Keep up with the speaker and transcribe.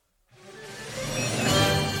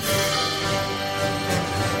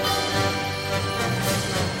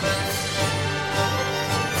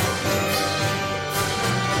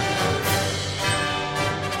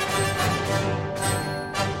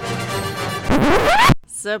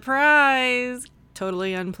Surprise!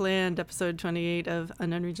 Totally unplanned, episode 28 of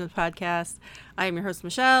Unknown Regions Podcast. I am your host,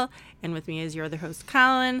 Michelle, and with me is your other host,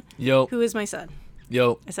 Colin. Yo. Who is my son.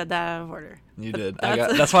 Yo. I said that out of order. You did.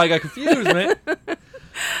 That's why I got confused, man.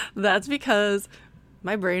 That's because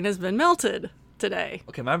my brain has been melted today.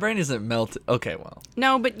 Okay, my brain isn't melted. Okay, well.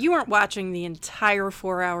 No, but you weren't watching the entire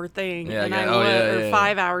 4-hour thing. Yeah, and yeah. I was, or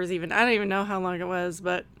 5 hours even. I don't even know how long it was,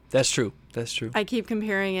 but... That's true. That's true. I keep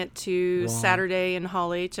comparing it to Saturday in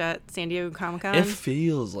Hall H at San Diego Comic-Con. It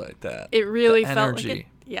feels like that. It really the felt energy. like it.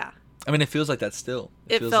 Yeah. I mean, it feels like that still.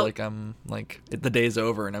 It feels like I'm the day's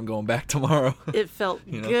over and I'm going back tomorrow. It felt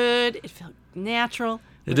good. It felt natural.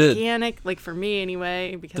 It organic, like for me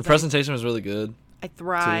anyway. Because the presentation was really good. I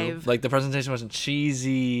thrive. Too. Like the presentation wasn't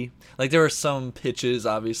cheesy. Like there were some pitches,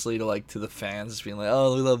 obviously, to the fans, just being like,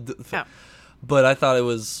 "Oh, we love." But I thought it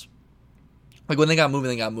was like when they got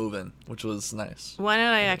moving, which was nice. Why don't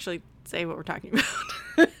I actually say what we're talking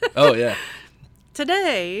about? Oh yeah.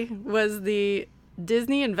 Today was the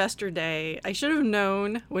Disney Investor Day. I should have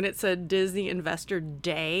known when it said Disney Investor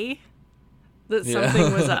Day that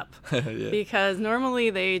something was up. Because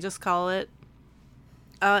normally they just call it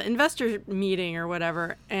investor meeting or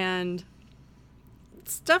whatever, and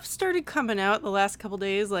stuff started coming out the last couple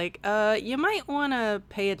days like you might want to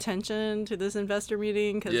pay attention to this investor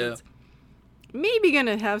meeting because it's maybe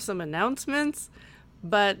gonna have some announcements.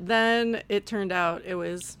 But then it turned out it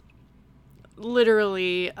was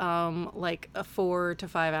literally like a 4 to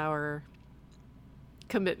 5 hour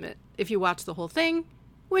commitment if you watch the whole thing,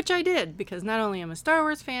 which I did, because not only am I a Star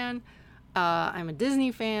Wars fan, I'm a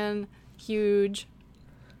Disney fan, huge,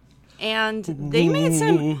 and they made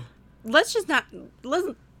some... Let's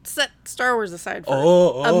set Star Wars aside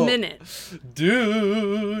for a minute.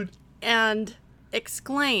 Dude. And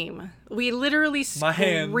exclaim. We literally My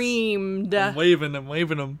screamed. I'm waving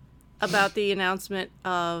them. About the announcement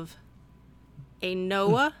of a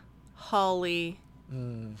Noah Hawley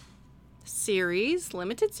series,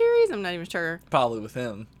 limited series? I'm not even sure. Probably with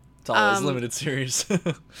him. It's always limited series.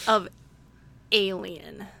 Of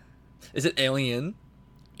Alien. Is it Alien?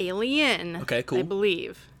 Alien. Okay, cool. I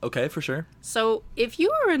believe. Okay, for sure. So, if you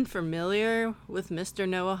are unfamiliar with Mr.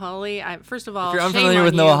 Noah Hawley, first of all, if you're shame unfamiliar on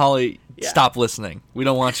with you. Noah Hawley, stop listening. We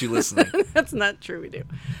don't want you listening. That's not true, we do.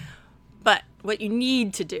 But what you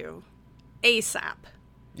need to do, ASAP.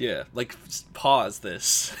 Yeah, like pause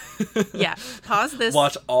this. Yeah, pause this.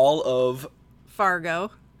 Watch all of Fargo.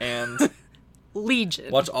 And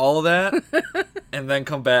Legion. Watch all of that, and then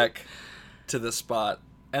come back to this spot.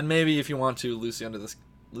 And maybe if you want to, Lucy Under the Sky?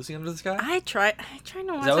 I tried to watch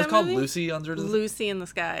that Is that what it's called? movie? Lucy Under the Sky? Lucy in the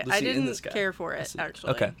Sky. Lucy I didn't in the Sky. care for it,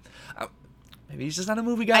 actually. Okay. Maybe he's just not a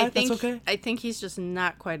movie guy. That's okay. I think he's just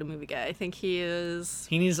not quite a movie guy. I think he is...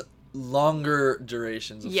 He needs longer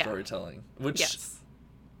durations of storytelling. Which... Yes.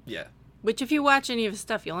 Yeah. Which, if you watch any of his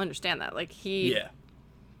stuff, you'll understand that. Like, he... Yeah.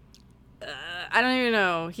 I don't even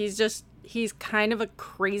know. He's kind of a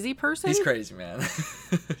crazy person. He's crazy, man.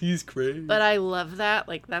 He's crazy. But I love that.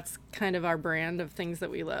 Like, that's kind of our brand of things that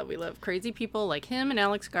we love. We love crazy people like him and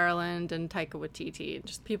Alex Garland and Taika Waititi.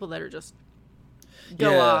 Just people that are just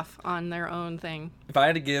go off on their own thing. If I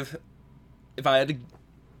had to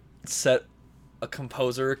set a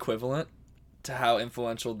composer equivalent to how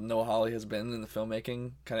influential Noah Hawley has been in the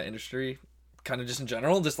filmmaking kind of industry, kind of just in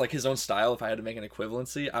general, just like his own style, if I had to make an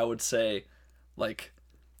equivalency, I would say, like,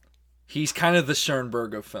 he's kind of the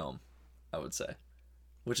Schoenberg of film, I would say.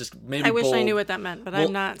 Which is maybe I wish bold. I knew what that meant, but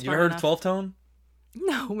I'm not smart You ever heard enough. 12 tone?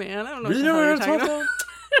 No, man. I don't know Really what the hell never you're heard talking 12 about. tone?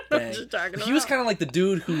 What you're talking about. He was kind of like the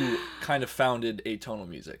dude who kind of founded atonal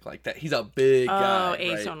music. Like that. He's a big guy. Oh,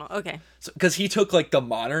 atonal. Right? Okay. Because he took like the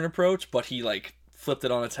modern approach, but he like flipped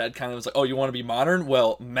it on its head. Kind of was like, oh, you want to be modern?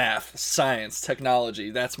 Well, math, science,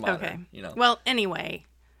 technology. That's modern. Okay. You know. Well, anyway.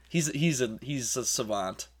 He's a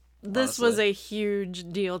savant. This was a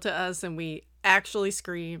huge deal to us, and we actually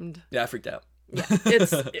screamed. Yeah, I freaked out. Yeah, I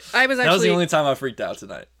was actually. That was the only time I freaked out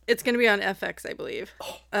tonight. It's going to be on FX, I believe.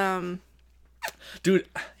 Dude,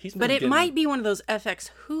 but it might be one of those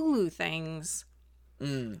FX Hulu things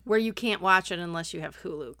where you can't watch it unless you have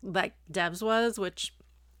Hulu, like Devs was, which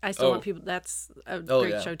I still want people. That's a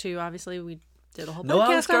great show too. Obviously, we did a whole podcast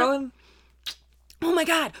Alex Garland. Oh my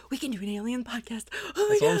God, we can do an alien podcast. Oh my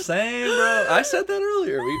That's God. what I'm saying, bro. I said that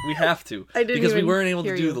earlier. We have to. I didn't because we even weren't able to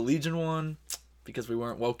hear do you. the Legion one because we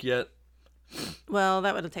weren't woke yet. Well,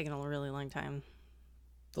 that would have taken a really long time.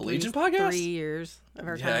 The Legion podcast? 3 years of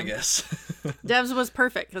our time. Yeah, I guess. Devs was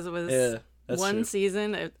perfect because it was one true.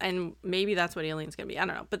 season, and maybe that's what Alien's going to be. I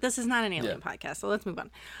don't know. But this is not an Alien podcast, so let's move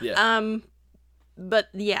on. Yeah. But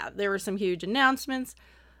yeah, there were some huge announcements.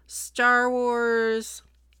 Star Wars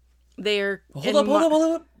They're hold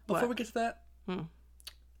up. Before What? we get to that,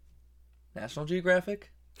 National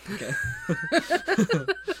Geographic. Okay.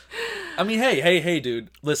 I mean, hey, dude.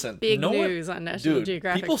 Listen. Big news on National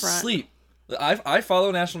Geographic people front. sleep. I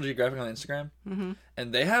follow National Geographic on Instagram,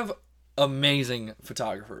 and they have amazing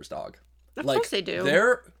photographers, dog. Of course they do.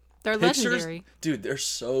 They're pictures, legendary. dude. They're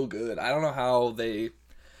so good. I don't know how they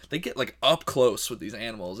get like up close with these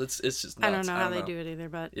animals. It's just nuts. I don't know how they do it either,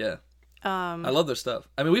 but yeah. I love their stuff.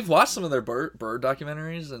 I mean, we've watched some of their bird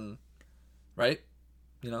documentaries, and right,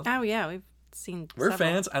 you know. Oh yeah, we've seen. We're several.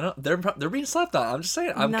 fans. I know they're being slept on. I'm just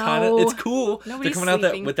saying. I'm No. kind of. It's cool. Nobody's They're coming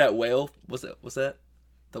sleeping. out with that whale. Was that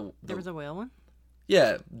There was a whale one.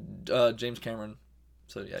 Yeah, James Cameron.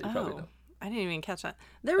 So yeah, you probably know. I didn't even catch that.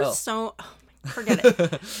 There was forget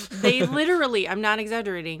it. They literally, I'm not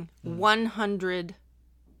exaggerating, 100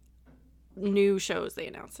 new shows they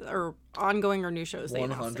announced, or ongoing or new shows they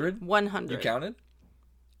announced. 100? 100. You counted?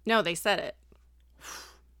 No, they said it.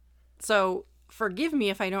 So forgive me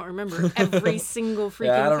if I don't remember every single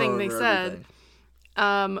freaking thing they said.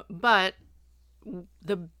 Everything. But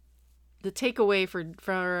the takeaway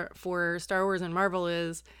for Star Wars and Marvel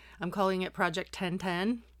is I'm calling it Project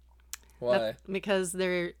 1010. Why? Because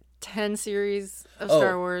there are 10 series of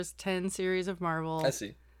Star Wars, 10 series of Marvel. I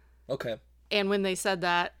see. Okay. And when they said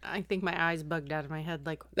that, I think my eyes bugged out of my head.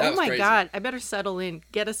 Like, that oh my crazy. God, I better settle in.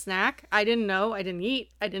 Get a snack. I didn't know. I didn't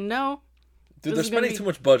eat. I didn't know. Dude, they're spending too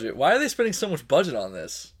much budget. Why are they spending so much budget on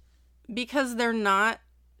this? Because they're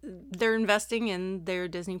investing in their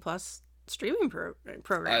Disney Plus streaming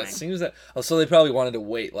programming. It seems that. Oh, so they probably wanted to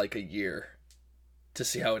wait like a year to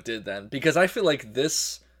see how it did then. Because I feel like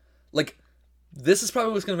this is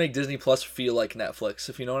probably what's going to make Disney Plus feel like Netflix,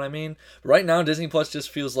 if you know what I mean. Right now, Disney Plus just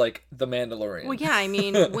feels like The Mandalorian. Well, yeah, I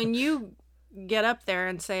mean, when you get up there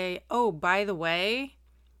and say, oh, by the way,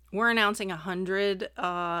 we're announcing 100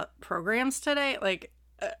 programs today, like,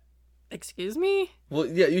 excuse me? Well,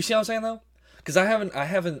 yeah, you see what I'm saying, though? Because I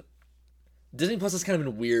haven't, Disney Plus has kind of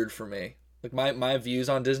been weird for me. Like, my views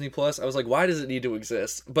on Disney Plus, I was like, why does it need to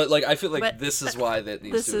exist? But, like, I feel like this is why that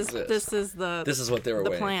needs to exist. This is what they were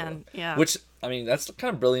waiting plan, for. Yeah. Which, I mean, that's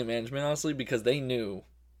kind of brilliant management, honestly, because they knew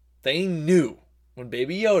when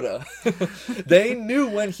Baby Yoda, they knew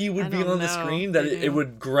when he would be on the screen that it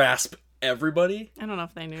would grasp everybody. I don't know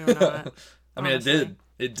if they knew or not. I mean,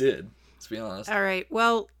 it did, let's be honest. All right,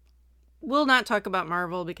 well, we'll not talk about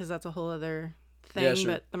Marvel because that's a whole other thing, yeah,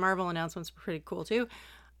 sure. But the Marvel announcements were pretty cool, too.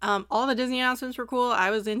 All the Disney announcements were cool. I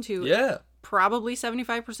was into probably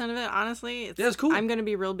 75% of it, honestly. It's cool. I'm going to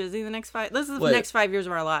be real busy the next this is the next 5 years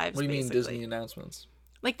of our lives. What do you basically. mean Disney announcements?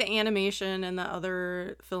 Like the animation and the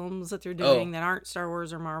other films that they're doing that aren't Star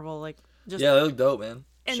Wars or Marvel. Like, just yeah, they look dope, man.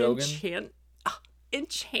 An Shogun?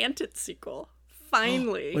 Enchanted sequel.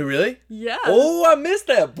 Finally. Wait, really? Yeah. Oh, I missed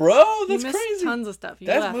that, bro. That's you missed crazy. Tons of stuff.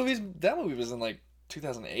 That movie was in like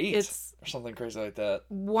 2008 or something crazy like that.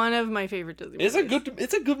 One of my favorite Disney movies.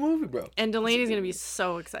 It's a good movie, bro. And Delaney's gonna be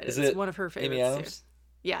so excited. It's one of her favorites. Amy Adams?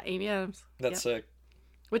 Too. Yeah, Amy Adams. That's sick.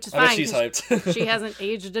 Which is I fine. bet she's hyped. She hasn't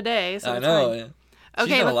aged a day, so I it's know. fine. Yeah.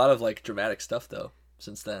 Okay, she's done a lot of like dramatic stuff though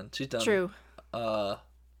since then. She's done. True.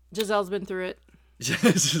 Giselle's been through it.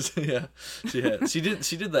 Yeah, she had. She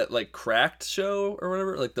did that like Cracked show or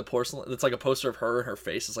whatever, like the porcelain. It's like a poster of her and her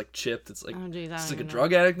face is like chipped. It's like it's like a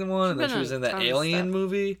drug addict in one, and then she was in that Alien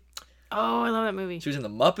movie. Oh, I love that movie. She was in the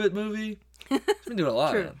Muppet movie. She's been doing a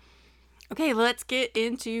lot. True. Man. Okay, let's get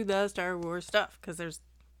into the Star Wars stuff because there's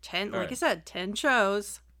 10, like I said, 10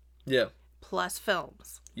 shows. Yeah. Plus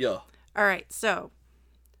films. Yeah. All right, so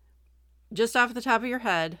just off the top of your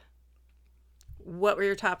head, what were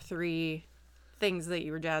your top 3 things that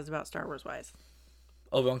you were jazzed about Star Wars wise?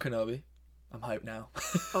 Obi-Wan Kenobi. I'm hyped now.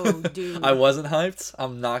 Oh, dude. I wasn't hyped.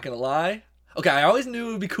 I'm not gonna lie. Okay, I always knew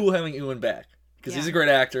it would be cool having Ewan back because he's a great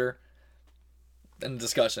actor. In the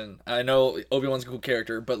discussion, I know Obi-Wan's a cool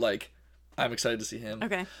character, but like, I'm excited to see him.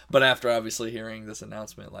 Okay. But after obviously hearing this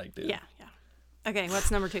announcement, like, dude. Yeah. Okay,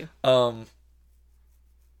 what's number 2? Probably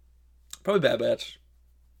Bad Batch.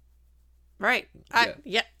 Right.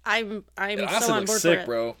 Yeah. I'm it so on board sick, for it.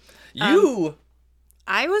 Bro.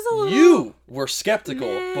 I was a little. You were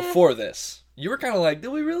skeptical before this. You were kind of like,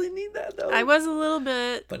 do we really need that though? I was a little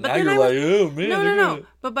bit. But now you're like, oh man. No.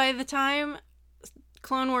 But by the time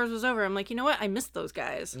Clone Wars was over, I'm like, you know what? I missed those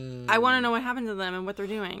guys. I want to know what happened to them and what they're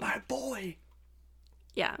doing. My boy.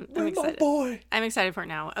 Yeah, I'm excited. My boy. I'm excited for it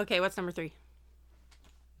now. Okay, what's number 3?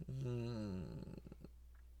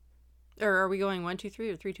 Or are we going 1, 2, 3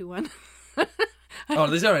 or 3, 2, 1? Oh,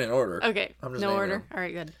 these aren't in order. Okay, I'm just no order. Them. All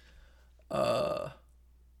right, good.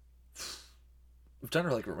 I'm trying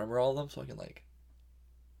to like remember all of them so I can like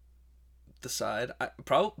decide.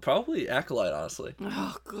 Probably Acolyte, honestly.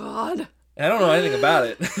 Oh, God. And I don't know anything about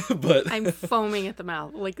it, but I'm foaming at the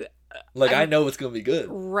mouth. I know it's going to be good.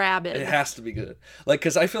 Rabid. It has to be good. Like,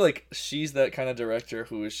 because I feel like she's that kind of director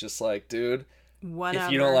who is just like, dude, whatever.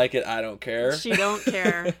 If you don't like it, I don't care. She don't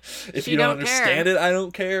care. If you don't understand it, I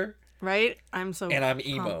don't care. Right? And I'm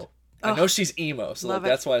emo. Pumped. I know she's emo, so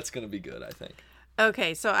that's why it's going to be good, I think.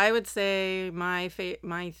 Okay, so I would say my 3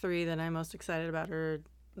 that I'm most excited about are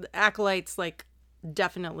Acolyte's, like,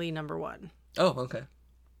 definitely number 1. Oh, okay.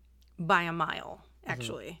 By a mile,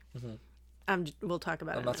 actually. Mm-hmm. We'll talk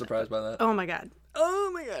about it. I'm not surprised by that. Oh my god!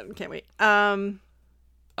 Can't wait.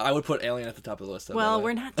 I would put Alien at the top of the list. Well,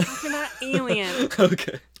 we're not talking about Alien.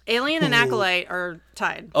 Okay. Alien and Acolyte are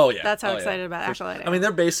tied. Oh yeah. That's how excited about Acolyte. I mean,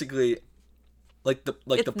 they're basically like the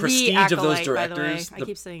prestige Acolyte, of those directors. By the way. I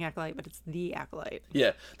keep saying Acolyte, but it's the Acolyte.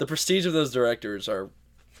 Yeah, the prestige of those directors are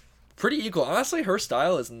pretty equal. Honestly, her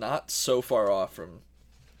style is not so far off from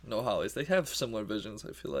Noah Hawley's. They have similar visions,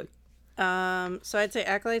 I feel like. So I'd say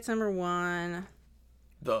Acolyte's number 1.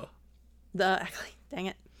 The Acolyte. Dang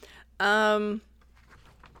it.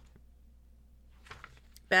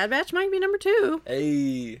 Bad Batch might be number 2.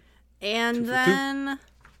 Hey. And then,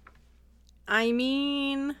 I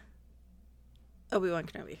mean, Obi-Wan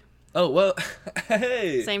Kenobi. Oh, well,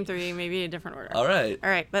 hey. Same 3, maybe a different order. All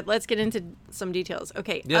right, but let's get into some details.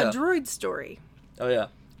 Okay, yeah. A Droid Story. Oh, yeah.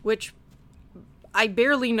 Which I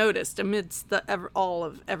barely noticed amidst all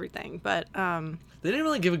of everything, but... They didn't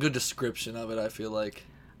really give a good description of it, I feel like.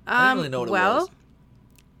 I didn't really know what it was. Well,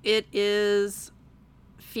 it is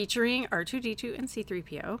featuring R2-D2 and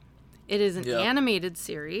C-3PO. It is an animated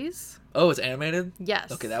series. Oh, it's animated?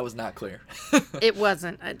 Yes. Okay, that was not clear. It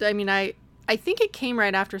wasn't. I mean, I think it came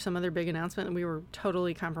right after some other big announcement, and we were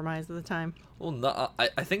totally compromised at the time. Well, no,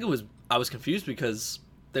 I think it was... I was confused because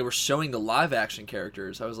they were showing the live-action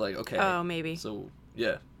characters. I was like, okay. Oh, maybe. So,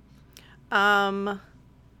 yeah.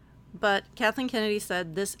 But Kathleen Kennedy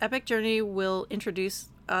said, this epic journey will introduce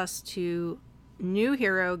us to new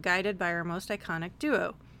hero guided by our most iconic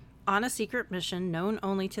duo on a secret mission known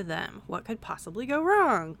only to them. What could possibly go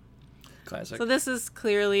wrong? Classic. So this is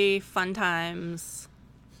clearly fun times.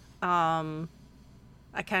 I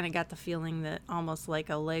kind of got the feeling that almost like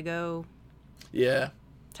a Lego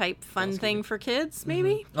type fun thing for kids,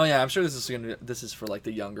 maybe. Mm-hmm. Oh yeah, I'm sure this is for like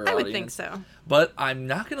the younger audience. I would think so. But I'm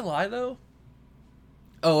not gonna lie though.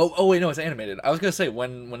 Oh wait, no, it's animated. I was gonna say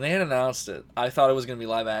when they had announced it, I thought it was gonna be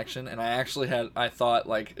live action, and I thought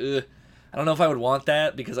like, I don't know if I would want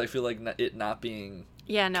that because I feel like it not being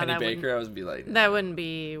Kenny Baker, I would be like, that wouldn't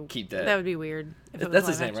be keep that. That would be weird. If it was That's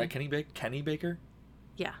his live name, action. right? Kenny Baker.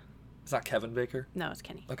 Yeah. It's not Kevin Baker. No, it's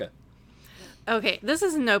Kenny. Okay, this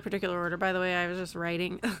is in no particular order, by the way. I was just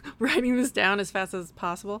writing this down as fast as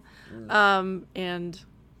possible, and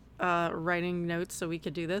writing notes so we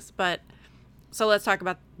could do this. But so let's talk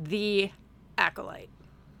about the Acolyte.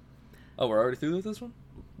 Oh, we're already through with this one?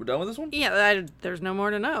 We're done with this one? Yeah, there's no more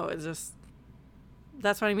to know. It's just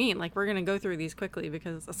that's what I mean. Like, we're gonna go through these quickly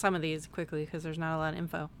because there's not a lot of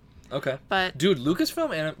info. Okay. But dude,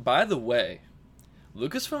 by the way,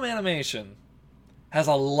 Lucasfilm Animation has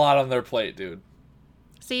a lot on their plate, dude.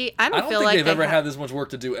 See, I don't feel think like they've ever had this much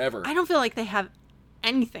work to do ever. I don't feel like they have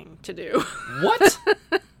anything to do. What?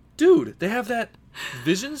 Dude, they have that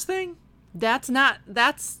Visions thing? That's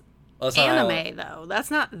anime, though. That's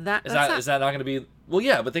not that. Is that not going to be... Well,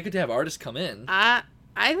 yeah, but they could have artists come in. I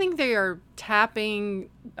think they are tapping...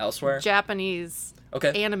 Elsewhere? Japanese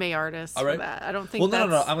anime artists for that. I don't think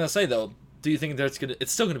no. I'm going to say, though, do you think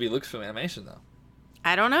it's still going to be Lucasfilm Animation, though?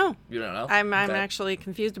 I don't know. You don't know? I'm actually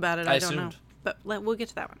confused about it. I don't know. But we'll get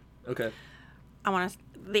to that one. Okay. I want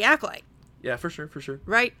the Acolyte. Yeah, for sure.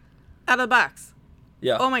 Right out of the box.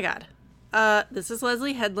 Yeah. Oh my god. This is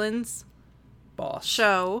Leslie Headland's boss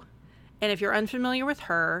show, and if you're unfamiliar with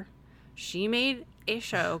her, she made a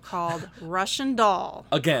show called Russian Doll.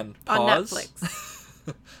 Again, on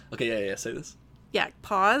Netflix. Okay, yeah. Say this. Yeah,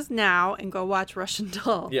 pause now and go watch Russian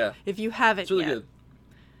Doll. Yeah. If you haven't it's really yet. Good.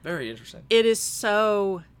 Very interesting. It is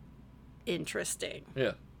so interesting.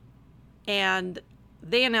 Yeah. And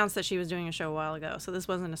they announced that she was doing a show a while ago, so this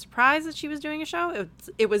wasn't a surprise that she was doing a show.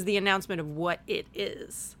 It was the announcement of what it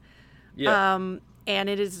is. Yeah. And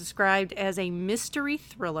it is described as a mystery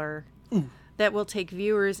thriller that will take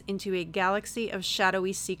viewers into a galaxy of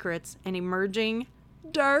shadowy secrets and emerging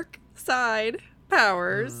dark side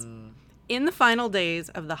powers in the final days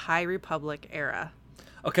of the High Republic era.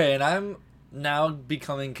 Okay, and I'm now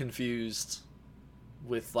becoming confused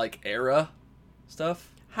with like era stuff.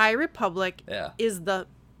 High Republic is the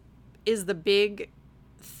big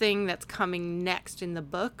thing that's coming next in the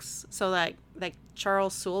books. So like like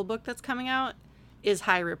Charles Soule book that's coming out is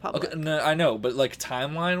High Republic. Okay, no, I know, but like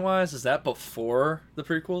timeline wise, is that before the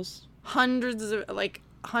prequels? Hundreds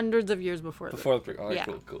of years before. Before the prequels. All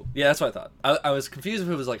right, cool. Yeah, that's what I thought. I was confused if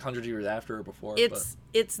it was like 100 years after or before.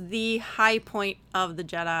 It's the high point of the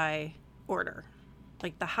Jedi Order.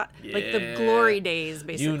 Like like the glory days,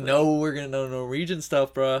 basically. You know we're gonna know Norwegian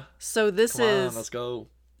stuff, bruh. So this is let's go.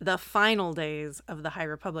 The final days of the High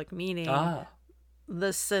Republic, meaning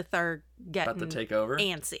the Sith are getting about to take over.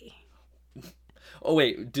 Antsy. Oh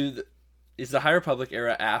wait, is the High Republic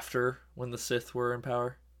era after when the Sith were in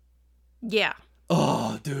power? Yeah.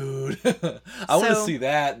 Oh, dude, I want to see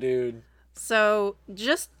that, dude. So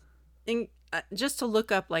just to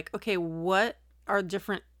look up, like, okay, what are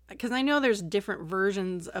different? Because I know there's different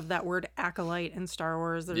versions of that word acolyte in Star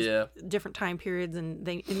Wars. There's different time periods, and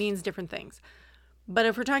it means different things. But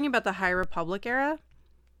if we're talking about the High Republic era,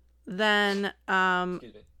 then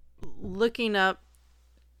looking up,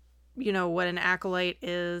 what an acolyte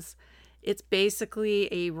is, it's basically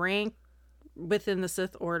a rank within the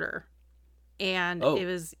Sith Order. And it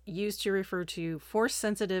was used to refer to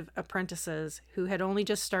Force-sensitive apprentices who had only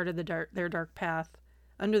just started their dark path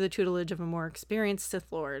under the tutelage of a more experienced Sith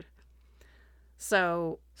Lord.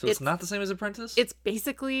 So it's not the same as apprentice? It's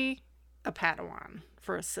basically a Padawan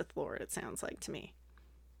for a Sith Lord, it sounds like to me.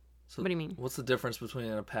 So what do you mean? What's the difference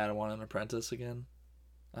between a Padawan and an apprentice again?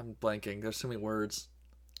 I'm blanking. There's so many words.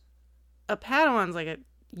 A Padawan's like a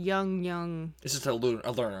young... It's just a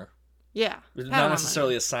learner. Yeah. Not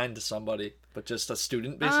necessarily assigned to somebody, but just a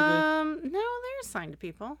student, basically? No, they're assigned to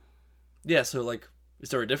people. Yeah, so, like, is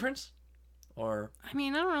there a difference? Or... I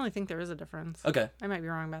mean, I don't really think there is a difference. Okay. I might be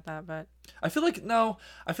wrong about that, but... I feel like,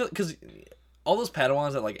 because all those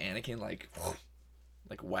Padawans that, like, Anakin, like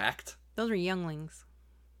whacked. Those were younglings.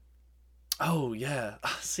 Oh, yeah.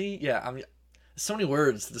 See? Yeah, I mean, so many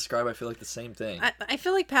words to describe, I feel like, the same thing. I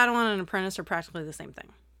feel like Padawan and Apprentice are practically the same thing.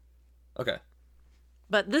 Okay.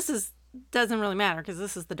 But doesn't really matter, because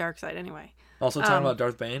this is the dark side anyway. Also talking about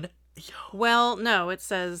Darth Bane? Yo. Well, no, it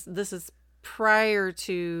says this is prior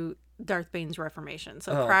to Darth Bane's reformation.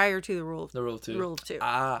 So prior to the Rule of Two.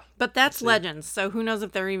 Ah. But that's Legends, so who knows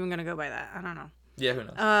if they're even going to go by that. I don't know. Yeah, who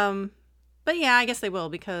knows? But yeah, I guess they will,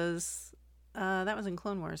 because that was in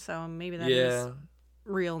Clone Wars, so maybe that is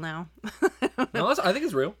real now. No, I think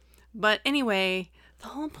it's real. But anyway, the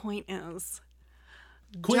whole point is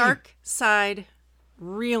Queen. Dark Side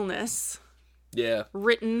Realness. Yeah.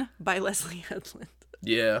 Written by Leslie Headland.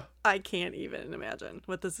 Yeah. I can't even imagine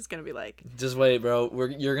what this is going to be like. Just wait, bro.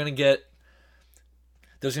 You're going to get...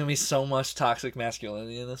 There's going to be so much toxic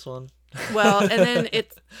masculinity in this one. Well, and then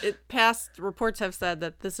past reports have said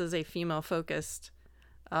that this is a female-focused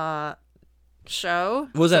show.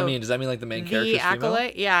 What does that mean? Does that mean like the main character is female? The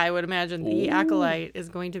Acolyte? Yeah, I would imagine the Acolyte is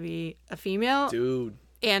going to be a female. Dude.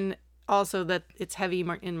 And also that it's heavy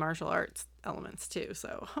in martial arts elements too,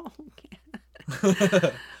 so I mean,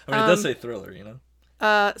 it does say thriller,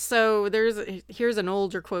 so here's an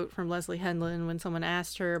older quote from Leslie Headland when someone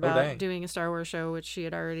asked her about doing a Star Wars show, which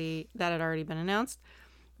had already been announced.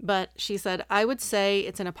 But she said, "I would say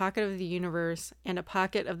it's in a pocket of the universe and a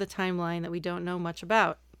pocket of the timeline that we don't know much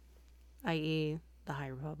about, i.e. the High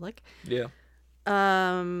Republic. Yeah.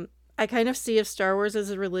 I kind of see if Star Wars is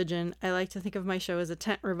a religion, I like to think of my show as a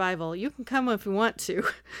tent revival. You can come if you want to.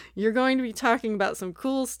 You're going to be talking about some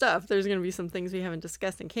cool stuff. There's going to be some things we haven't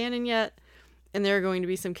discussed in canon yet. And there are going to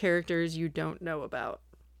be some characters you don't know about."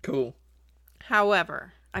 Cool.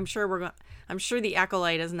 However, I'm sure the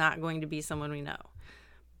Acolyte is not going to be someone we know.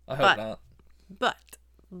 I hope not. But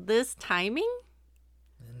this timing?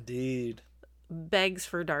 Indeed. Begs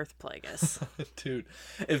for Darth Plagueis. Dude,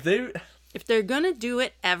 if they're gonna do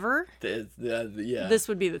it ever, yeah, this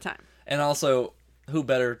would be the time. And also, who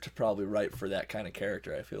better to probably write for that kind of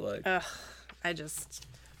character, I feel like.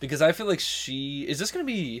 Because I feel like is this gonna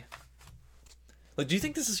be, like, do you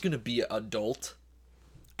think this is gonna be adult?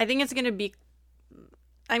 I think it's gonna be,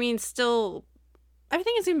 I think it's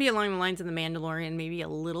gonna be along the lines of The Mandalorian, maybe a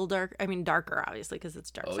little darker, obviously, because it's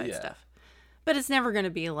dark side stuff. But it's never gonna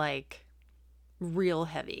be, like, real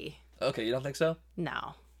heavy. Okay, you don't think so?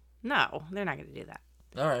 No, they're not gonna do that.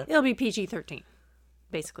 All right. It'll be PG-13,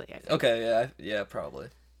 basically, I think. Okay, yeah, probably.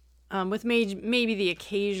 With maybe the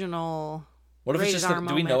occasional. What if it's just?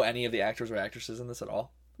 Do we know any of the actors or actresses in this at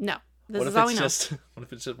all? No, this is all we know. What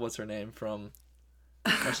if it's just what's her name from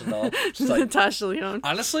Russian Doll? Natasha Lyonne.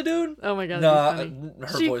 Honestly, dude. Oh my god, that'd be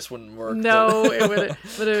funny. Her voice wouldn't work. No, it wouldn't.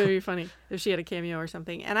 But it would be funny if she had a cameo or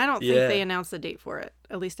something. And I don't think they announced the date for it.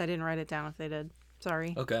 At least I didn't write it down if they did.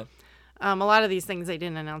 Sorry. Okay. A lot of these things they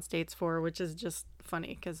didn't announce dates for, which is just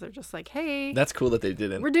funny because they're just like, hey, That's cool that they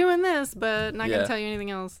didn't. we're doing this, but not going to tell you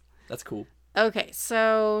anything else. That's cool. Okay,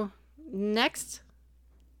 so next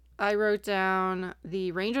I wrote down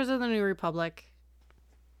the Rangers of the New Republic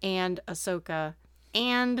and Ahsoka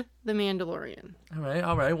and the Mandalorian.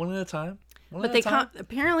 All right. One at a time. But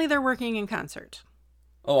apparently they're working in concert.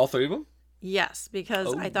 Oh, all three of them? Yes,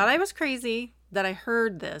 because I thought I was crazy that I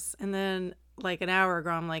heard this, and then like an hour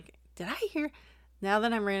ago I'm like, did I hear? Now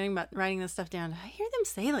that I'm writing this stuff down, did I hear them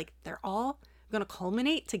say like they're all going to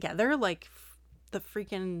culminate together like the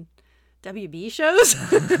freaking WB shows?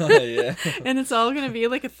 Yeah. And it's all going to be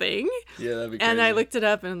like a thing? Yeah, that'd be crazy. And I looked it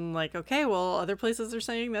up and like, okay, well, other places are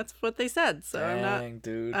saying that's what they said. So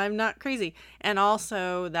I'm not crazy. And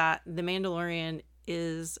also that The Mandalorian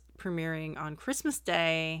is premiering on Christmas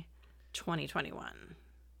Day 2021.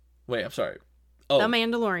 Wait, I'm sorry. Oh. The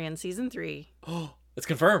Mandalorian season 3. Oh, it's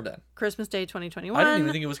confirmed then. Christmas Day 2021. I didn't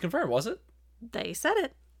even think it was confirmed, was it? They said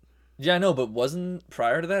it. Yeah, I know, but wasn't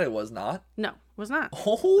prior to that it was not? No, it was not.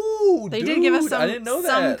 Oh, they did give us I didn't know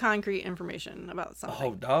some concrete information about something.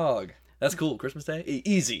 Oh, dog. That's cool. Christmas Day?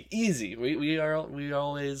 Easy. We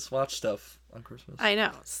always watch stuff on Christmas. I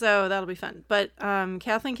know. So that'll be fun. But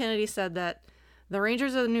Kathleen Kennedy said that the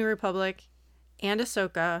Rangers of the New Republic and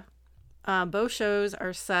Ahsoka, both shows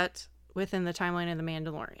are set within the timeline of The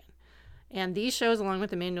Mandalorian. And these shows, along with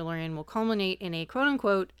The Mandalorian, will culminate in a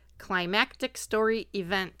quote-unquote climactic story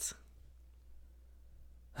event.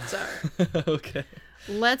 So, okay.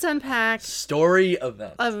 Let's unpack... Story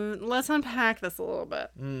event. Let's unpack this a little bit.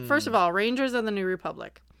 First of all, Rangers of the New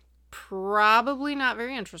Republic. Probably not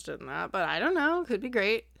very interested in that, but I don't know. Could be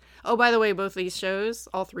great. Oh, by the way, both these shows,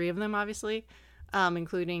 all three of them, obviously,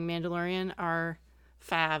 including Mandalorian, are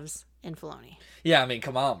Favs and Filoni. Yeah, I mean,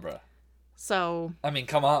 come on, bro. So... I mean,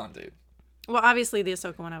 come on, dude. Well, obviously, the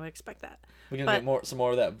Ahsoka one, I would expect that. We're going to get some more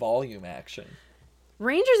of that volume action.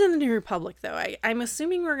 Rangers in the New Republic, though, I'm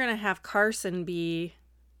assuming we're going to have Carson be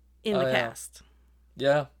in the cast.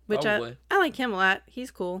 Yeah, which probably. I like him a lot. He's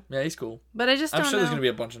cool. Yeah, he's cool. But I just don't know. I'm sure there's going to be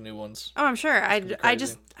a bunch of new ones. Oh, I'm sure. I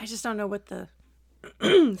just don't know what the...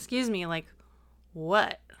 excuse me, like,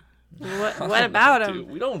 what? What about him? Dude,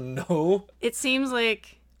 we don't know. It seems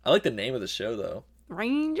like... I like the name of the show, though.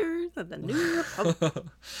 Rangers of the New Republic.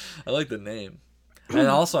 I like the name. And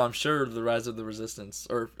also, I'm sure the Rise of the Resistance,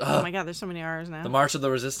 or oh my god, there's so many R's now. The March of the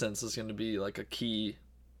Resistance is going to be like a key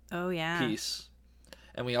piece.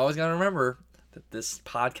 And we always got to remember that this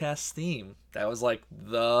podcast theme, that was like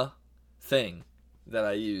the thing that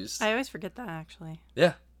I used. I always forget that, actually.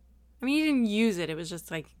 Yeah. I mean, you didn't use it. It was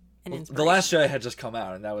just like an inspiration. The Last Jedi had just come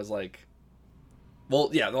out, and that was like...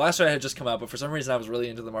 Well, yeah, The Last Jedi had just come out, but for some reason I was really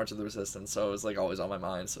into the March of the Resistance, so it was like always on my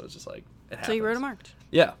mind, so it's just like, it happens. So you wrote a march.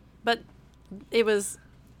 Yeah. But it was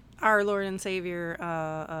our Lord and Savior,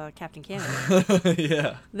 Captain Canada.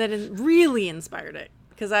 Yeah. That really inspired it.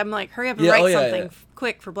 Because I'm like, hurry up and write something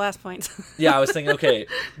quick for blast points. Yeah, I was thinking, okay,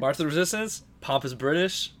 March of the Resistance, Pompous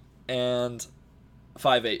British, and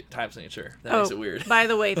 5'8" time signature. That makes it weird. By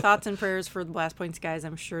the way, thoughts and prayers for the blast points guys.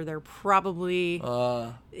 I'm sure they're probably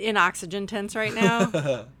in oxygen tents right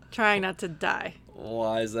now, trying not to die.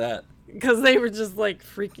 Why is that? Because they were just like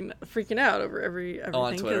freaking out over everything.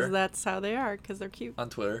 Twitter. Because that's how they are. Because they're cute. On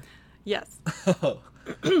Twitter. Yes.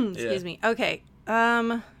 Excuse me. Okay.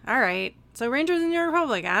 All right. So Rangers in the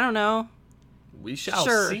Republic. I don't know. We shall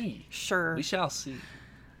see. Sure. We shall see.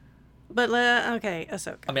 But okay,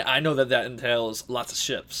 Ahsoka. I mean, I know that entails lots of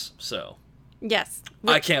ships, so yes,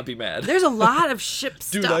 I can't be mad. There's a lot of ship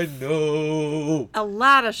stuff. Dude, I know. A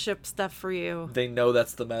lot of ship stuff for you. They know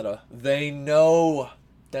that's the meta. They know.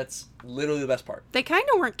 That's literally the best part. They kind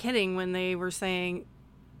of weren't kidding when they were saying,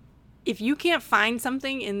 if you can't find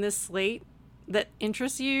something in this slate that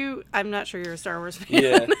interests you, I'm not sure you're a Star Wars fan.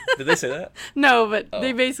 Yeah. Did they say that? No, but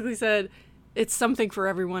they basically said, it's something for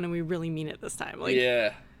everyone, and we really mean it this time. Like,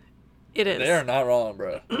 yeah. It is. They are not wrong,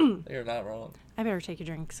 bro. They are not wrong. I better take a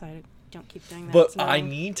drink so I don't keep doing that. But I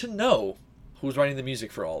need to know who's writing the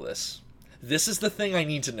music for all this. This is the thing I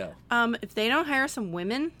need to know. If they don't hire some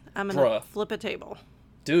women, I'm going to flip a table.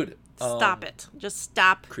 Dude. Stop it. Just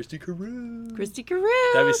stop. Christy Carew.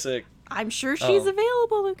 That'd be sick. I'm sure she's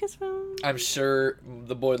available, Lucasfilm. I'm sure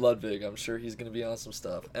the boy Ludwig, I'm sure he's going to be on some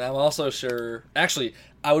stuff. And I'm also sure... Actually,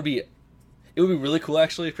 it would be really cool,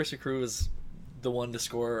 actually, if Christy Carew was the one to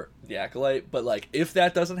score the Acolyte. But, like, if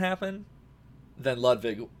that doesn't happen, then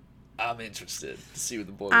Ludwig, I'm interested to see what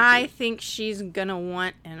the boy would do. I think she's going to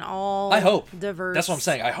want an all I hope. Diverse That's what I'm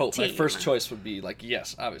saying. I hope. team. My first choice would be, like,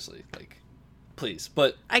 yes, obviously. Like, please.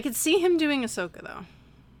 But... I could see him doing Ahsoka, though.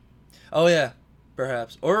 Oh, yeah.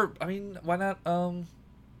 Perhaps. Or, I mean, why not,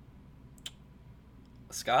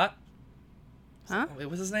 Scott? Huh? Wait,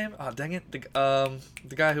 what's his name? Oh, dang it. The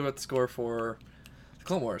guy who wrote the score for the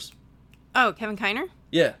Clone Wars. Oh, Kevin Kiner?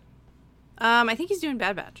 Yeah. I think he's doing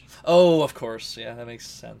Bad Batch. Oh, of course. Yeah, that makes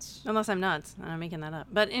sense. Unless I'm nuts. I'm making that up.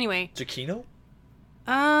 But anyway. Giacchino?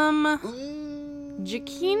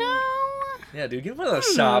 Giacchino? Yeah, dude, give him another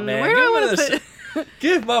shot, man. Where do I want to put...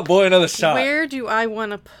 Give my boy another shot. Where do I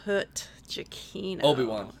want to put Giacchino?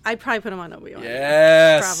 Obi-Wan. I'd probably put him on Obi-Wan.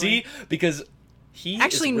 Yeah, probably. See? Because he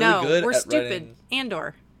actually is really good we're at stupid. writing...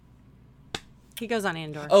 Andor. He goes on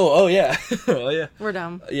Andor. Oh, yeah. Oh, yeah. We're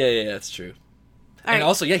dumb. Yeah, that's true. All and right.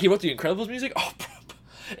 also, yeah, he wrote the Incredibles music. Oh,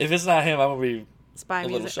 if it's not him, I'm going to be Spy a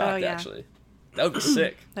little music. shocked, Oh, yeah. actually. That would be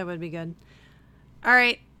sick. That would be good. All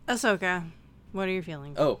right, Ahsoka. What are your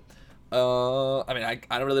feelings? I mean,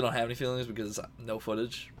 I don't have any feelings because no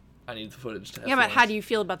footage. I need the footage to have but feelings. how do you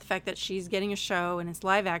feel about the fact that she's getting a show and it's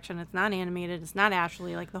live action, it's not animated, it's not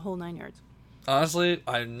Ashley, like the whole 9 yards? Honestly,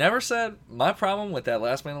 I never said my problem with that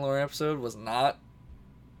last Mandalorian episode was not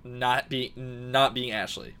being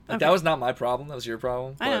Ashley. Like, Okay. that was not my problem. That was your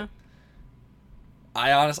problem. I know.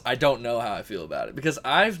 I don't know how I feel about it because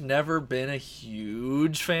I've never been a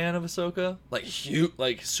huge fan of Ahsoka, like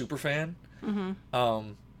super fan.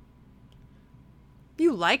 Mm-hmm.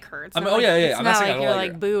 You like her. It's I not mean, like, yeah. It's I'm not not saying like I don't you're like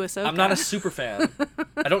like her. boo Ahsoka. I'm not a super fan.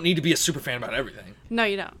 I don't need to be a super fan about everything. No,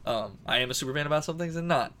 you don't. I am a super fan about some things and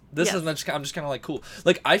not. This Yes. is I'm just kind of like cool.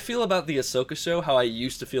 Like I feel about the Ahsoka show how I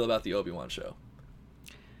used to feel about the Obi-Wan show.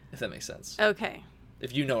 If that makes sense. Okay.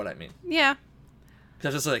 If you know what I mean. Yeah.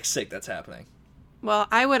 Because it's like sick that's happening. Well,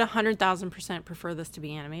 I would 100,000% prefer this to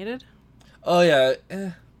be animated. Oh yeah.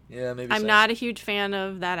 Yeah, maybe I'm so. not a huge fan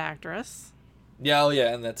of that actress. Yeah,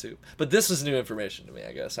 and that too. But this is new information to me,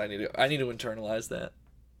 I guess. I need to internalize that.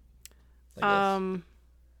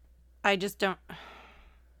 I just don't.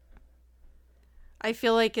 I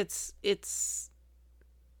feel like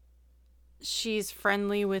she's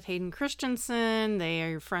friendly with Hayden Christensen. They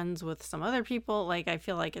are friends with some other people. Like, I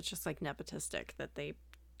feel like it's just like nepotistic that they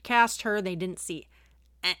cast her. They didn't see.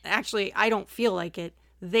 Actually, I don't feel like it.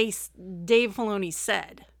 Dave Filoni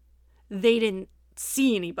said they didn't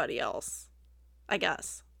see anybody else. I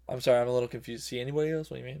guess. I'm sorry, I'm a little confused. See anybody else?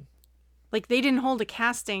 What do you mean? Like, they didn't hold a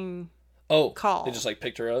casting call. They just like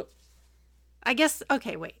picked her up. I guess.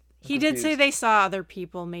 Okay, wait. He did say they saw other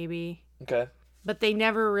people, maybe. Okay. But they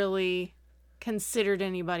never really considered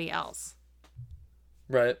anybody else.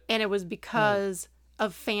 Right. And it was because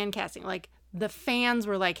of fan casting. Like, the fans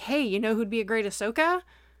were like, hey, you know who'd be a great Ahsoka?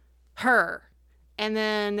 Her. And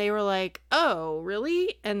then they were like, oh,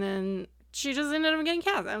 really? And then she just ended up getting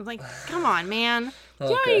cast. I was like, come on, man. Do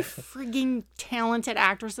you know how many frigging talented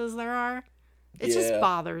actresses there are? It just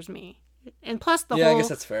bothers me. And plus the whole... Yeah, I guess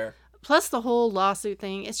that's fair. Plus the whole lawsuit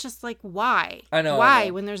thing. It's just like, why? I know. Why?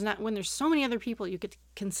 When there's so many other people you could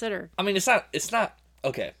consider. I mean, it's not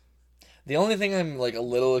okay. The only thing I'm like a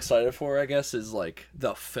little excited for, I guess, is like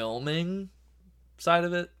the filming side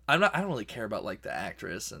of it. I don't really care about like the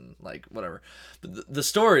actress and like whatever. But the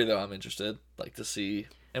story though, I'm interested like to see,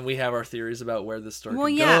 and we have our theories about where this story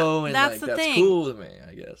could go, and that's like the thing. cool to me,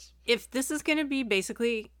 I guess. If this is going to be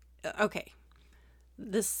basically okay,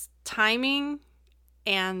 this timing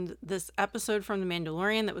and this episode from The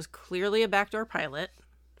Mandalorian that was clearly a backdoor pilot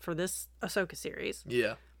for this Ahsoka series.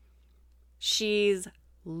 Yeah. She's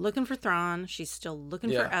looking for Thrawn. She's still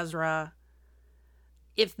looking for Ezra.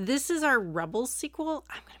 If this is our Rebels sequel,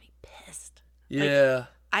 I'm going to be pissed. Yeah. Like,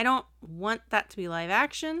 I don't want that to be live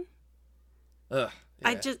action. Ugh.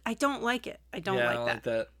 Yeah. I don't like it. I don't like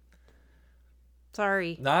that.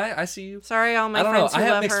 Sorry. No, I see you. Sorry, all my I don't friends know. who I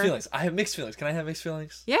have love mixed her. feelings. I have mixed feelings. Can I have mixed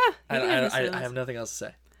feelings? Yeah. I have nothing else to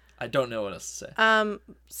say. I don't know what else to say.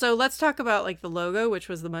 So let's talk about like the logo, which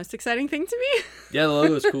was the most exciting thing to me. Yeah, the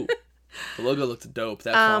logo is cool. The logo looked dope.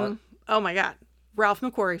 That font. Oh my god, Ralph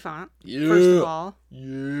McQuarrie font. Yeah. First of all.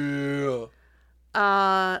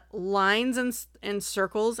 Yeah. Lines and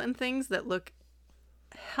circles and things that look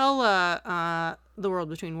hella The World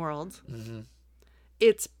Between Worlds. Mm-hmm.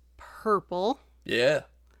 It's purple. Yeah.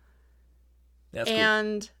 That's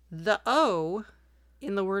and the O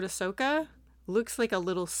in the word Ahsoka looks like a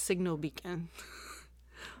little signal beacon.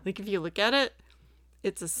 Like if you look at it,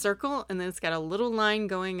 it's a circle and then it's got a little line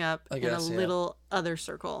going up little other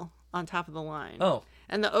circle on top of the line. Oh.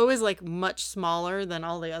 And the O is like much smaller than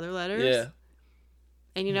all the other letters. Yeah.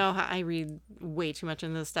 And you know how I read way too much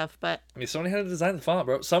into this stuff, but I mean, somebody had to design the font,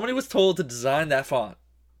 bro. Somebody was told to design that font.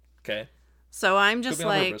 Okay. So I'm just Could be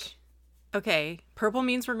on like, purpose. okay, purple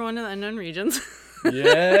means we're going to the unknown regions.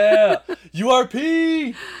 Yeah.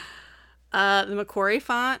 URP. The McQuarrie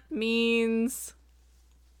font means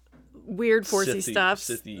weird Forcey stuff.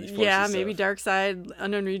 Sithy yeah, stuff. Maybe Dark Side,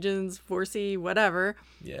 Unknown Regions, Forcey, whatever.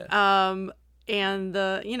 Yeah. And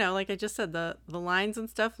the, like I just said, the lines and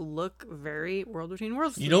stuff look very World Between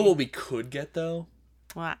Worlds. You know what we could get though?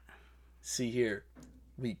 What? See here,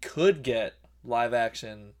 we could get live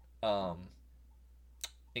action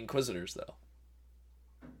Inquisitors though.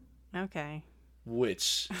 Okay.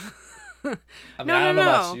 Which I mean, I no, don't know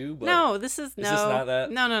about you, but no, this is this not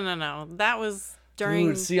that? No. That was during.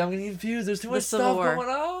 Dude, see, I'm getting confused. There's too much stuff going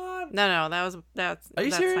on. No, that's. Are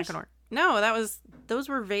you serious? Not gonna work. No, those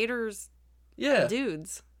were Vader's. Yeah.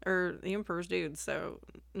 Dudes or the Emperor's dudes. So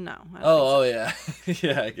no. Oh yeah,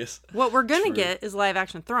 yeah. I guess. What we're gonna get is live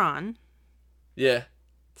action Thrawn. Yeah.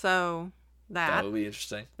 So that would be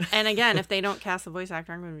interesting. And again, if they don't cast the voice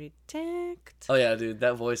actor, I'm gonna be ticked. Oh yeah, dude,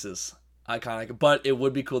 that voice is iconic. But it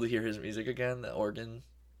would be cool to hear his music again, the organ.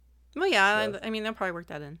 Well, yeah, I mean they'll probably work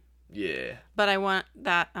that in. Yeah. But I want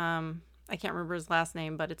that. I can't remember his last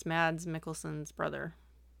name, but it's Mads Mikkelsen's brother.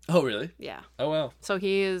 Oh really? Yeah. Oh wow. So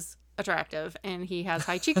he is attractive and he has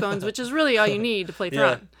high cheekbones, which is really all you need to play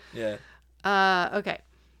Thrawn. Yeah. Okay.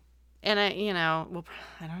 And I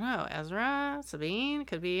don't know. Ezra, Sabine,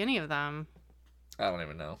 could be any of them. I don't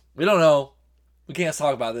even know. We don't know. We can't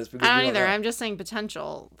talk about this because I don't we either. Know. I'm just saying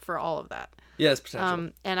potential for all of that. Yeah, it's potential.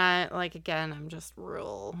 And I'm just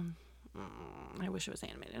real. I wish it was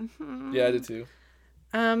animated. Yeah, I do too.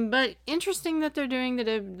 But interesting that they're doing it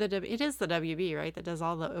is the WB, right? That does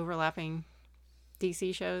all the overlapping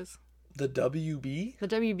DC shows. The WB? The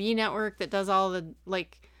WB network that does all the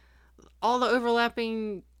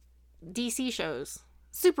overlapping DC shows.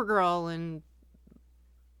 Supergirl and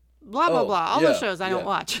blah blah blah. All those shows I don't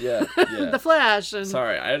watch. Yeah. The Flash and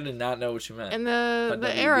sorry, I did not know what you meant. And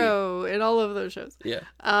the Arrow and all of those shows. Yeah.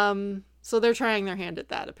 So they're trying their hand at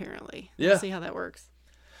that apparently. Yeah. We'll see how that works.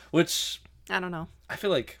 Which I don't know. I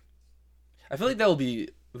feel like that will be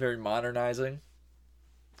very modernizing.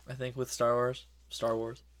 I think with Star Wars.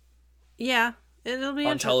 Yeah, it'll be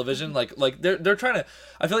on television. Like they're trying to.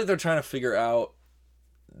 I feel like they're trying to figure out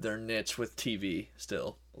their niche with TV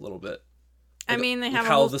still a little bit. Like, I mean, they have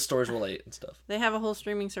how the stories relate and stuff. They have a whole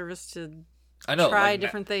streaming service to try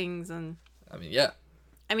different things and. I mean, yeah.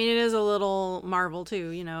 I mean, it is a little Marvel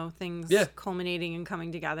too, things culminating and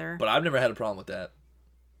coming together. But I've never had a problem with that.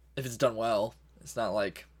 If it's done well, it's not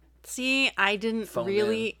like. See, I didn't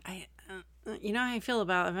really. How I feel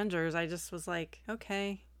about Avengers. I just was like,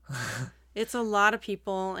 okay, it's a lot of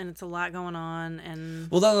people and it's a lot going on, and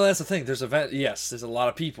well, that's the thing. There's a lot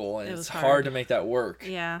of people, and it's hard to make that work.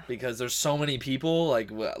 Yeah, because there's so many people. Like,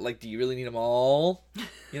 do you really need them all?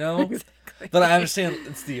 Exactly. But I understand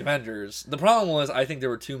it's the Avengers. The problem was I think there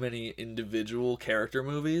were too many individual character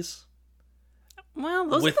movies. Well,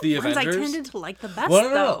 those with are the ones Avengers. I tended to like the best,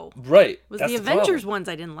 though. Right. Was the Avengers ones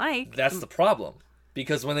I didn't like. That's the problem.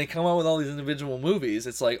 Because when they come out with all these individual movies,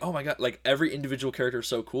 it's like, oh my god, like every individual character is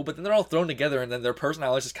so cool, but then they're all thrown together and then their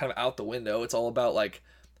personality is just kind of out the window. It's all about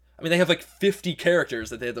they have 50 characters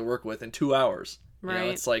that they had to work with in 2 hours. Right.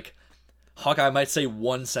 It's like Hawkeye might say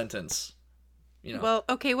one sentence. Well,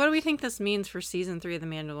 okay, what do we think this means for season 3 of The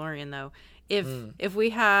Mandalorian though? If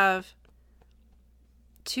we have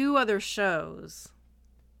 2 other shows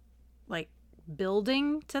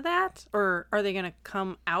building to that, or are they gonna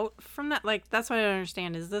come out from that? That's what I don't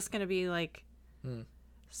understand. Is this gonna be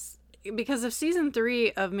because if season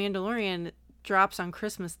 3 of Mandalorian drops on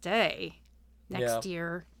Christmas Day next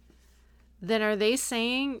year, then are they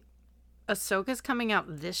saying Ahsoka's coming out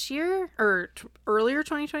this year or earlier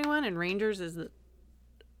 2021 and Rangers is the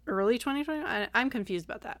early 2021? I'm confused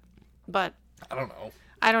about that, but I don't know.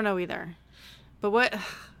 I don't know either. But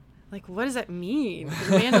what does that mean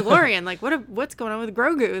for the Mandalorian? What's going on with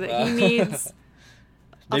Grogu that he needs?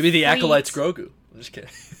 Maybe the acolyte's Grogu. I'm just kidding.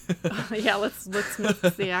 Yeah, let's mix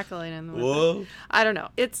the acolyte in. Whoa. I don't know.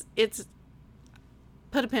 It's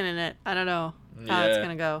put a pin in it. I don't know how it's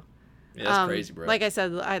gonna go. Yeah, it's crazy, bro. Like I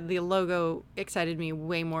said, the logo excited me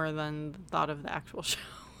way more than the thought of the actual show.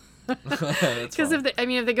 Because if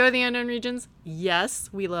they go to the Unknown Regions, yes,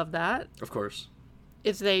 we love that. Of course.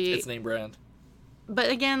 It's name brand. But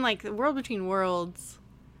again, the World Between Worlds,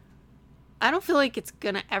 I don't feel like it's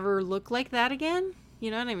gonna ever look like that again.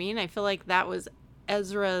 You know what I mean? I feel like that was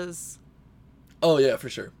Ezra's. Oh yeah, for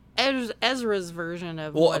sure. Ezra's version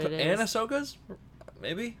of what it is. And Ahsoka's,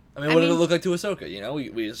 maybe. What did it look like to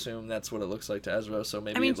Ahsoka? We assume that's what it looks like to Ezra, so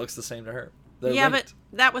maybe it looks the same to her. But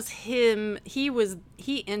that was him.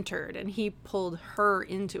 He entered and he pulled her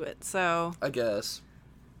into it. So I guess.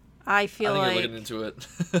 I feel you're looking into it.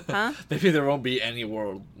 Huh? Maybe there won't be any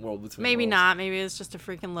world between. Maybe worlds. not. Maybe it's just a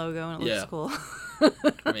freaking logo and it looks cool.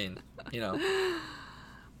 I mean,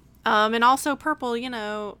 And also purple,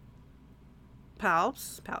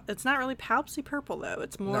 palps. It's not really palpsy purple, though.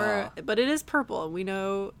 It's more, but it is purple. We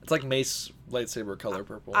know. It's like Mace lightsaber color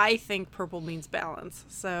purple. I think purple means balance.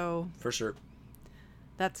 So. For sure.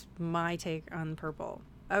 That's my take on purple.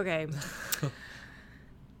 Okay.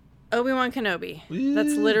 Obi-Wan Kenobi. Woo.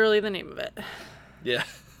 That's literally the name of it. Yeah.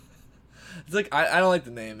 It's like, I don't like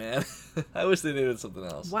the name, man. I wish they named it something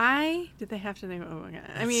else. Why did they have to name it? Oh my god.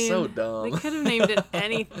 I mean, so dumb. They could have named it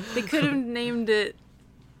they could have named it,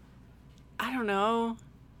 I don't know,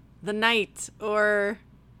 The Knight or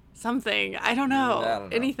something. I don't know.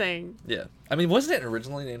 Anything. Yeah. I mean, wasn't it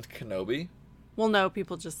originally named Kenobi? Well, no,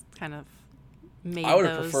 people just kind of made I would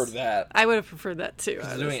have preferred that. I would have preferred that too.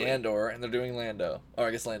 They're doing Andor and they're doing Lando. Or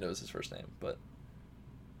I guess Lando is his first name, but.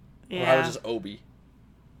 Yeah. Or how was just Obi?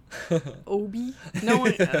 Obi? No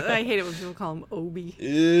one. I hate it when people call him Obi.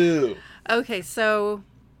 Ew. Okay, so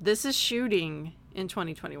this is shooting in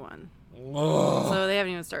 2021. Ugh. So they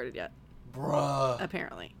haven't even started yet. Bruh.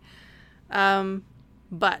 Apparently.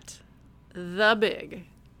 But the big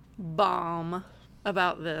bomb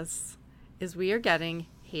about this is we are getting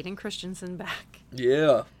Hayden Christensen back.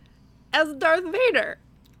 Yeah. As Darth Vader.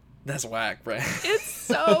 That's whack, right? It's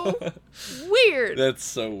so weird. That's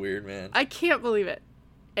so weird, man. I can't believe it.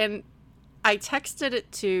 And I texted it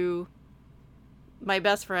to my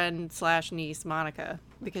best friend / niece, Monica,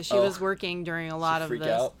 because she was working during a lot of this.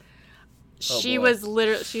 Out? She was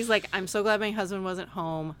literally, she's like, I'm so glad my husband wasn't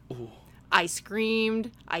home. Ooh. I screamed.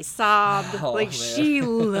 I sobbed. Man. She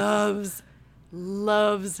loves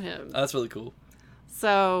him. That's really cool.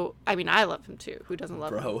 So, I mean, I love him too. Who doesn't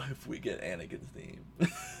love him? Bro, if we get Anakin's theme.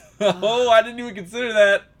 Oh, I didn't even consider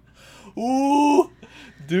that. Ooh,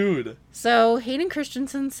 dude. So, Hayden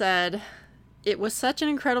Christensen said, it was such an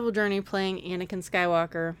incredible journey playing Anakin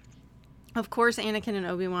Skywalker. Of course, Anakin and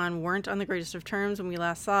Obi-Wan weren't on the greatest of terms when we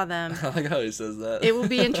last saw them. I like how he says that. It will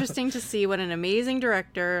be interesting to see what an amazing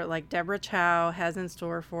director like Deborah Chow has in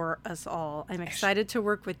store for us all. I'm excited to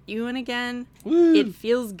work with Ewan again. Woo. It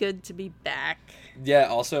feels good to be back. Yeah,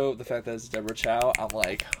 also, the fact that it's Deborah Chow, I'm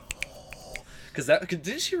like... Because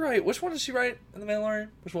did she write... Which one did she write in The Mandalorian?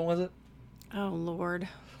 Which one was it? Oh, Lord.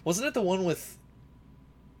 Wasn't it the one with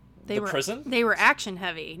the prison? They were action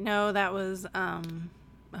heavy. No, that was... oh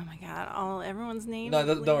my god, everyone's name? No,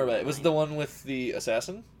 don't worry about it. Was it the one with the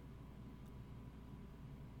assassin?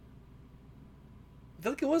 I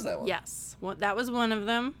feel like it was that one. Yes. Well, that was one of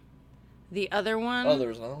them. The other one... Oh, there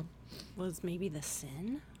was another one? Was maybe The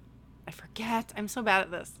Sin? I forget. I'm so bad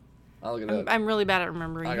at this. I'll look it up. I'm really bad at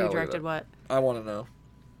remembering who directed what. I want to know.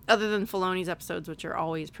 Other than Filoni's episodes, which are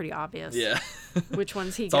always pretty obvious. Yeah. Which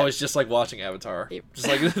ones he It's always just like watching Avatar. Just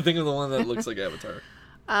like think of the one that looks like Avatar.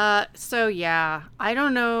 So yeah, I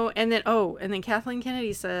don't know. And then Kathleen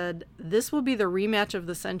Kennedy said, this will be the rematch of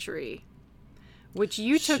the century, which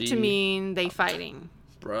you took to mean they fighting.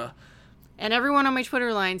 Bruh. And everyone on my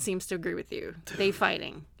Twitter line seems to agree with you. Dude. They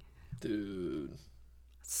fighting. Dude.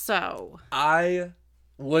 So. I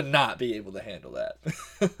would not be able to handle that.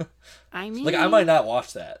 I mean. Like, I might not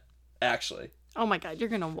watch that, actually. Oh my god,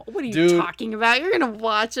 what are you talking about? You're gonna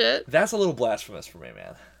watch it. That's a little blasphemous for me,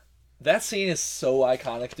 man. That scene is so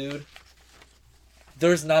iconic, dude.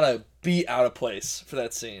 There's not a beat out of place for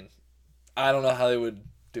that scene. I don't know how they would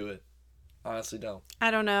do it. Honestly, don't. I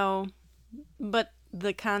don't know. But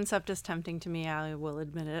the concept is tempting to me. I will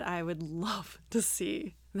admit it. I would love to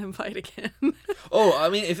see them fight again. Oh, I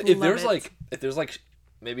mean, if there's like,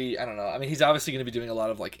 maybe, I don't know. I mean, he's obviously going to be doing a lot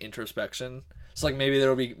of like introspection. So like maybe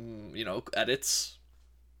there'll be, edits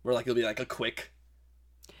where like it'll be like a quick.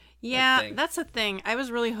 Yeah, that's the thing. I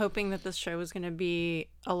was really hoping that this show was going to be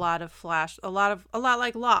a lot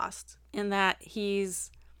like Lost, in that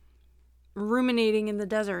he's ruminating in the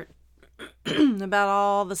desert about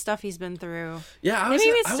all the stuff he's been through. Yeah, maybe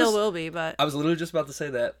it still will be, but I was literally just about to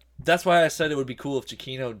say that. That's why I said it would be cool if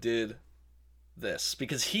Giacchino did this,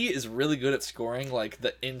 because he is really good at scoring like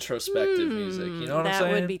the introspective music. You know what I'm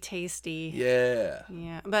saying? That would be tasty. Yeah.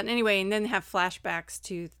 Yeah, but anyway, and then have flashbacks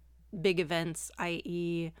to big events,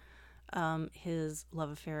 i.e., his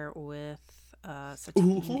love affair with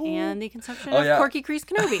Satine and the conception of Corky Kreese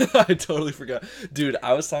Kenobi. I totally forgot. Dude,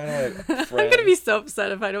 I was talking to my friend. I'm going to be so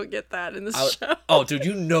upset if I don't get that in this show. Oh, dude,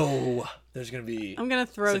 there's going to be I'm going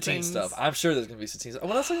to throw Satine things. stuff. I'm sure there's going to be Satine stuff.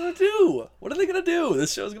 What else are they going to do? What are they going to do?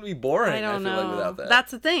 This show's going to be boring, I don't know. Like, without that.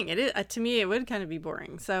 That's the thing. It is, to me, it would kind of be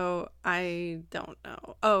boring. So I don't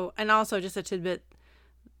know. Oh, and also just a tidbit.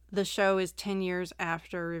 The show is 10 years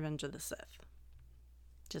after Revenge of the Sith.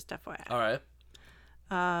 Just FYI. All right.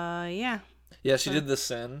 Yeah. Yeah, she did The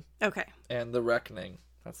Sin. Okay. And The Reckoning.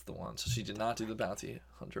 That's the one. So she did not do the Bounty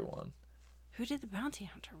Hunter one. Who did the Bounty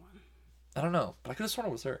Hunter one? I don't know, but I could have sworn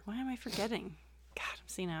it was her. Why am I forgetting? God, I'm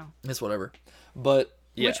seeing now. It's whatever. But,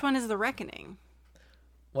 yeah. Which one is The Reckoning?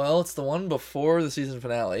 Well, it's the one before the season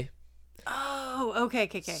finale. Oh, okay.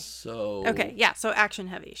 So... Okay, yeah, so action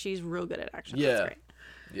heavy. She's real good at action. Yeah. That's great.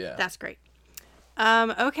 Yeah. That's great.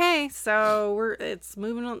 Okay, so it's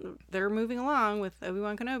moving on. They're moving along with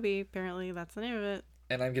Obi-Wan Kenobi. Apparently, that's the name of it.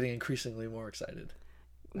 And I'm getting increasingly more excited.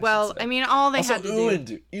 Well, I mean, all they also, had to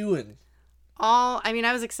do... Ewan. I mean,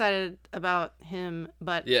 I was excited about him,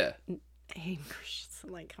 but... Yeah. Hayden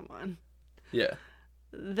Christensen, like, come on. Yeah.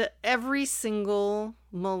 Every single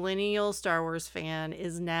millennial Star Wars fan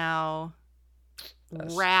is now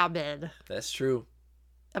rabid. That's true.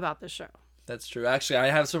 About this show. That's true. Actually, I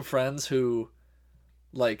have some friends who,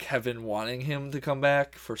 like, have been wanting him to come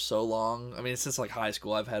back for so long. I mean, since, like, high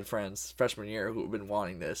school, I've had friends freshman year who have been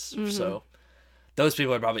wanting this. Mm-hmm. So those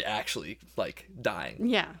people are probably actually, like, dying.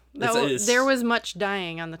 Yeah. There was much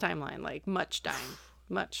dying on the timeline. Like, much dying.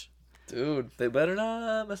 Much. Dude, they better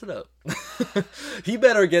not mess it up. He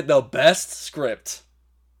better get the best script.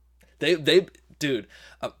 Dude,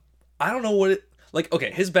 I don't know what it... Like,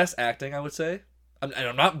 okay, his best acting, I would say. And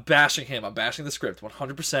I'm not bashing him. I'm bashing the script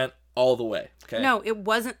 100% all the way. Okay. No, it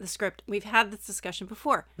wasn't the script. We've had this discussion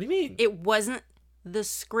before. What do you mean? It wasn't the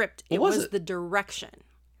script. It was the direction.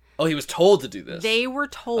 Oh, he was told to do this. They were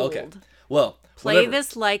told. Okay. Well, play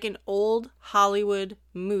this like an old Hollywood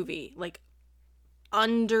movie, like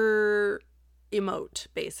under emote,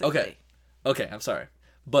 basically. Okay. I'm sorry,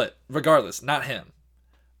 but regardless, not him.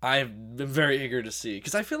 I've been very eager to see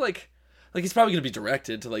because I feel like he's probably gonna be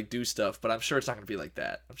directed to like do stuff, but I'm sure it's not gonna be like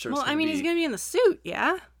that. I'm sure. Well, I mean, he's gonna be in the suit,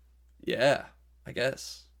 yeah. Yeah, I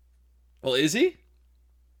guess. Well, is he?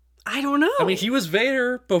 I don't know. I mean, he was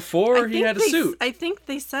Vader before he had a suit. I think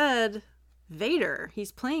they said Vader.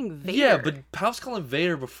 He's playing Vader. Yeah, but Pop's calling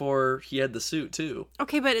Vader before he had the suit too.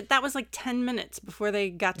 Okay, but that was like 10 minutes before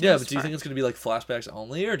they got to. Yeah, but do you think it's gonna be like flashbacks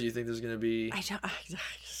only, or do you think there's gonna be? Do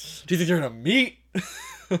you think they're gonna meet?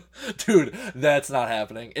 Dude, that's not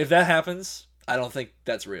happening. If that happens, I don't think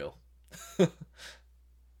that's real.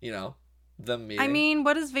 You know, them meeting. I mean,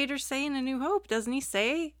 what does Vader say in A New Hope? Doesn't he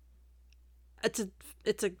say it's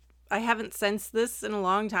a I haven't sensed this in a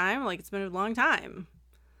long time. Like, it's been a long time.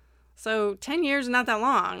 So 10 years is not that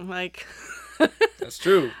long. Like, that's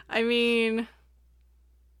true. I mean,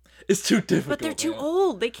 it's too difficult. But they're too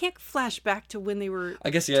old. They can't flash back to when they were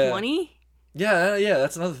 20. Yeah,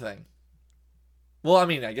 that's another thing. Well, I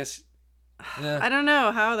mean, I guess. Yeah. I don't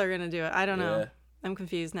know how they're gonna do it. I don't know. I'm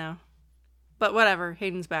confused now. But whatever.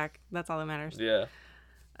 Hayden's back. That's all that matters. Yeah.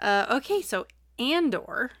 Okay, so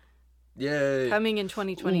Andor. Yay. Coming in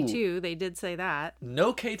 2022. Ooh. They did say that.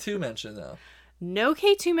 No K2 mention though. No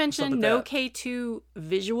K2 mention. No K2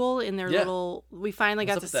 visual in their little. We finally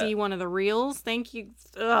got to see one of the reels. Thank you.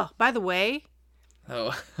 Ugh. By the way.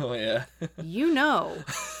 Oh yeah. You know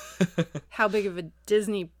how big of a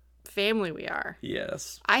Disney family we are.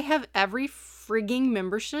 Yes. I have every frigging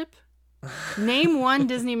membership. Name one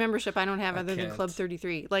Disney membership I don't have other than Club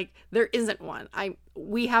 33. Like, there isn't one.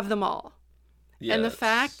 We have them all. Yeah, and the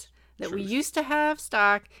fact that we used to have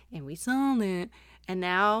stock and we sold it, and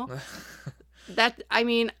now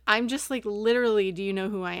I'm just like, literally, do you know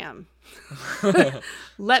who I am?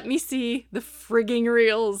 Let me see the frigging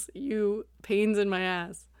reels, you pains in my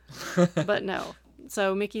ass. But no.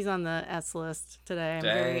 So Mickey's on the S list today. I'm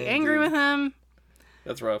very angry with him.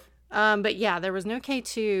 That's rough. But yeah, there was no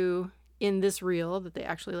K2 in this reel that they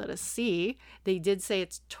actually let us see. They did say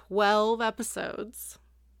it's 12 episodes,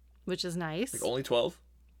 which is nice. Like only 12?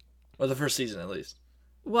 Or the first season, at least.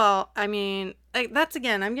 Well, I mean, that's,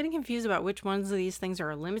 again, I'm getting confused about which ones of these things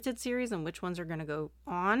are a limited series and which ones are going to go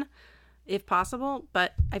on, if possible.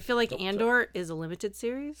 But I feel like Andor is a limited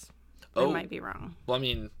series. I might be wrong. Well, I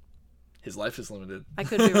mean, his life is limited. I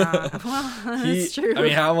could be wrong. Well, that's true. I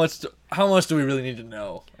mean, how much do we really need to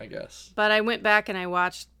know, I guess? But I went back and I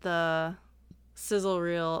watched the sizzle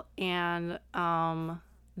reel, and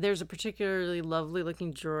there's a particularly lovely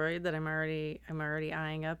looking droid that I'm already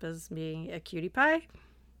eyeing up as being a cutie pie,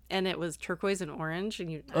 and it was turquoise and orange,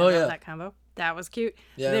 and I love that combo. That was cute.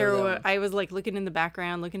 Yeah, I was like looking in the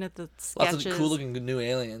background, looking at the sketches. Lots of cool looking new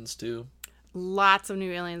aliens too. Lots of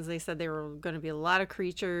new aliens. They said there were going to be a lot of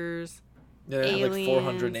creatures. Yeah, like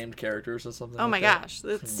 400 named characters or something. Oh my gosh.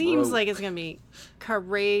 It seems like it's going to be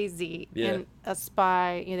crazy. Yeah. And a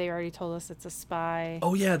spy, they already told us it's a spy.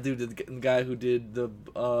 Oh yeah, dude, the guy who did the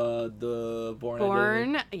Born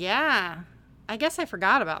Identity. Yeah. I guess I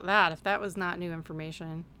forgot about that, if that was not new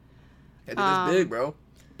information. Yeah, dude, he's big, bro.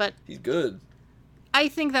 But he's good. I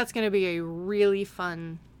think that's going to be a really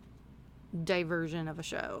fun diversion of a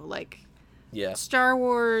show. Like, Star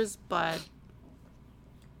Wars, but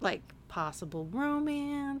like possible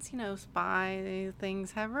romance. You know, spy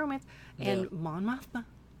things have romance, and Mon Mothma.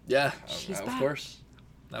 Yeah, she's of back. course.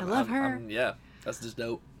 I love her. Yeah, that's just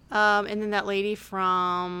dope. And then that lady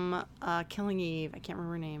from Killing Eve, I can't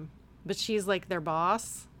remember her name, but she's like their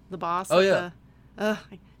boss. The boss. Oh yeah.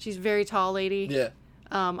 She's a very tall lady. Yeah.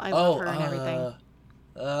 I love her and everything.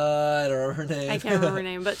 I don't remember her name. I can't remember her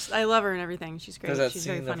name, but I love her and everything. She's great. There's that she's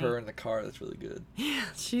scene very funny. of her in the car that's really good. Yeah,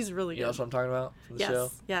 she's really good. You know what I'm talking about from the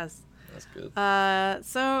show? Yes. That's good.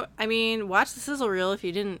 So I mean, watch the sizzle reel if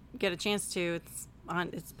you didn't get a chance to.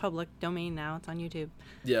 It's public domain now. It's on YouTube.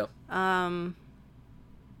 Yeah.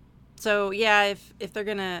 So yeah, if they're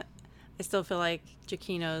gonna, I still feel like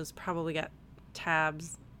Giacchino's probably got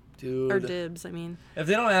tabs. Dude. Or dibs, I mean. If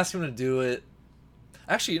they don't ask him to do it...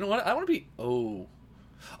 Actually, you know what? I want to be... Oh,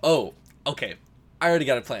 okay. I already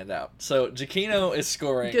got it planned out. So, Giacchino is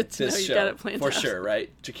scoring Good to this know you show. got it planned for out. sure,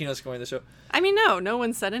 right? Giacchino's scoring the show. I mean, no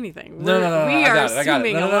one said anything. No, We are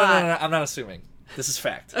assuming a lot. No, I'm not assuming. This is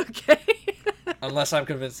fact. Okay. Unless I'm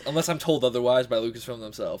told otherwise by Lucasfilm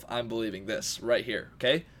themselves, I'm believing this right here,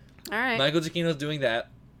 okay? All right. Michael Giacchino's doing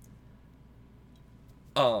that.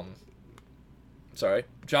 Sorry.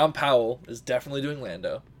 John Powell is definitely doing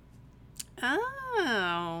Lando.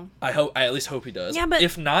 Oh. I at least hope he does. Yeah, but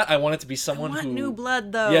if not, I want it to be someone who new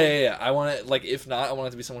blood though. Yeah. I want it if not, I want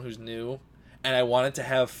it to be someone who's new, and I want it to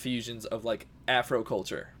have fusions of like Afro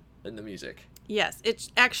culture in the music. Yes,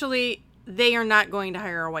 it's actually they are not going to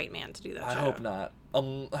hire a white man to do that. I hope not.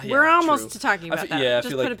 We're almost talking about that. Yeah,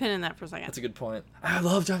 just put a pin in that for a second. That's a good point. I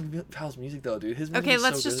love John Powell's music though, dude. His music is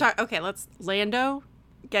let's so just good. talk. Okay, let's Lando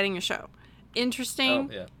getting a show.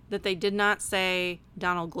 Interesting that they did not say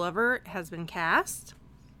Donald Glover has been cast,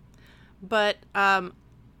 but Colin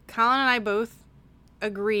and I both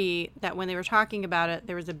agree that when they were talking about it,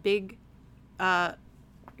 there was a big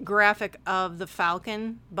graphic of the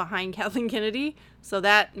Falcon behind Kathleen Kennedy, so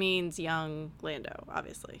that means young Lando,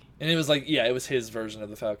 obviously. And it was it was his version of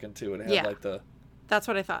the Falcon too. It had that's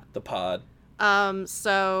what I thought. The pod.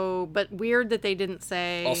 But weird that they didn't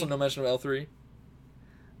say. Also, no mention of L3.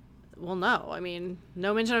 Well, no. I mean,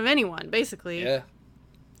 no mention of anyone, basically. Yeah.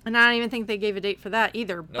 And I don't even think they gave a date for that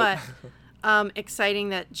either. Nope. But exciting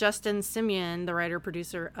that Justin Simeon, the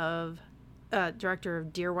writer-producer of, director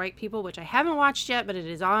of Dear White People, which I haven't watched yet, but it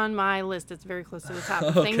is on my list. It's very close to the top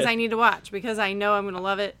of things I need to watch because I know I'm going to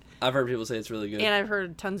love it. I've heard people say it's really good. And I've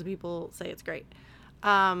heard tons of people say it's great.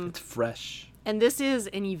 It's fresh. And this is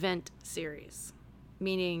an event series,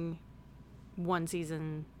 meaning one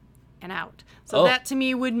season and out. So that to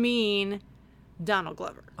me would mean Donald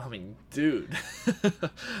Glover. I mean, dude.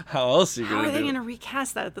 How else are you going to do? How are they going to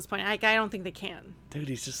recast that at this point? I don't think they can. Dude,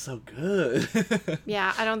 he's just so good.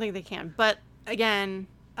 Yeah, I don't think they can. But again,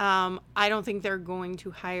 I don't think they're going to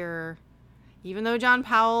hire, even though John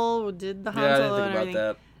Powell did the Han Solo I didn't think and about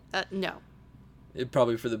everything. that. No. It'd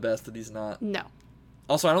probably for the best that he's not. No.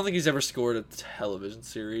 Also, I don't think he's ever scored a television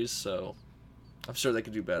series, so I'm sure they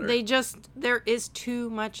could do better. There is too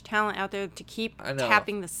much talent out there to keep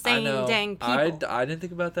tapping the same dang people. I didn't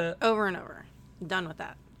think about that. Over and over. Done with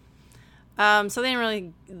that. So they didn't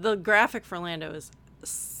really, the graphic for Lando is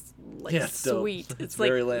sweet. Dope. It's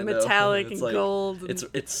very like Lando. metallic it's and gold. And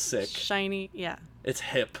it's sick. Shiny. Yeah. It's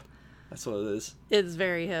hip. That's what it is. It's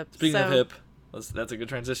very hip. Speaking of hip, that's a good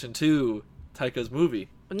transition to Taika's movie.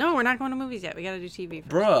 No, we're not going to movies yet. We got to do TV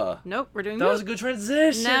first. Bruh. Nope, we're doing That was a good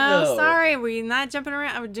transition, though. Sorry. We're not jumping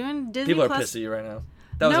around. We're doing Disney People Plus. are pissed at you right now.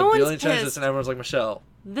 That was No a one's brilliant pissed. transition. Everyone's like, Michelle.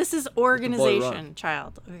 This is organization,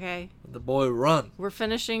 child, okay? The boy run. We're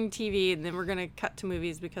finishing TV, and then we're going to cut to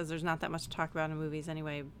movies because there's not that much to talk about in movies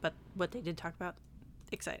anyway. But what they did talk about,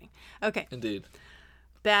 exciting. Okay. Indeed.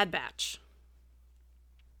 Bad Batch.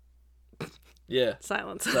 Yeah.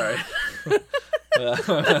 Silence. Sorry.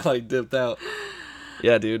 I dipped out.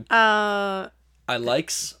 Yeah, dude. I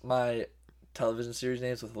likes my television series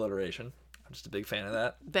names with alliteration. I'm just a big fan of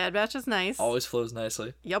that. Bad Batch is nice. Always flows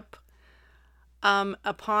nicely. Yep.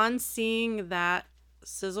 Upon seeing that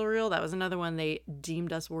sizzle reel, that was another one they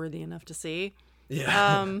deemed us worthy enough to see.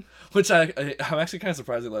 Yeah. Which I'm actually kind of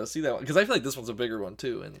surprised they let us see that one because I feel like this one's a bigger one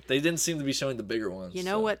too, and they didn't seem to be showing the bigger ones. You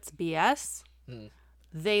know what's BS?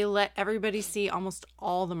 They let everybody see almost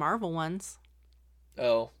all the Marvel ones.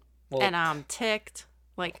 Oh. Well, and I'm ticked.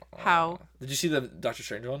 Like, how? Did you see the Doctor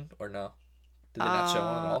Strange one or no? Did they not show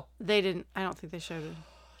one at all? They didn't. I don't think they showed it.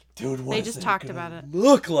 Dude, what they just talked about it.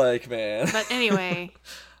 Look like, man. But anyway.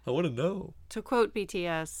 I want to know. To quote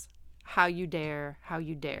BTS, how you dare, how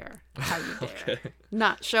you dare, how you dare. Okay.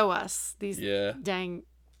 Not show us these dang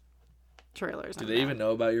trailers. Do they even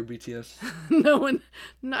know about your BTS? No one.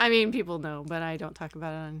 No, I mean, people know, but I don't talk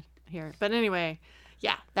about it on here. But anyway,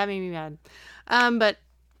 yeah, that made me mad. But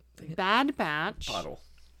Bad Batch. Bottle.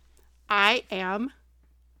 I am,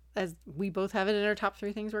 as we both have it in our top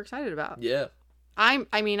 3 things we're excited about. Yeah. I'm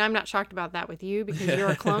not shocked about that with you because you're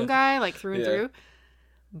a clone guy, like through and through.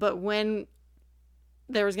 But when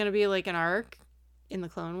there was going to be like an arc in the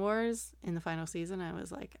Clone Wars in the final season, I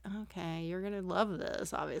was like, okay, you're going to love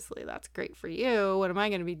this. Obviously, that's great for you. What am I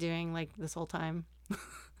going to be doing like this whole time?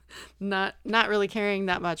 Not really caring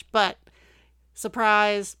that much, but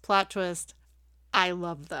surprise, plot twist. I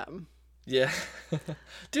love them. Yeah.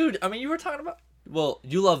 Dude, I mean, you were talking about, well,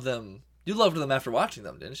 you loved them after watching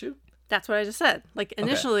them, didn't you? That's what I just said. Like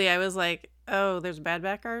initially I was like, oh, there's a Bad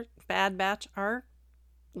Batch arc.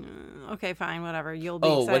 Okay, fine, whatever. You'll be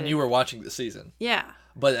excited. When you were watching the season. Yeah.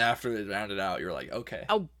 But after it rounded out, you're like, okay.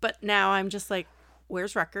 Oh, but now I'm just like,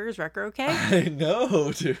 where's Wrecker? Is Wrecker okay? I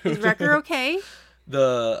know, dude. Is Wrecker okay?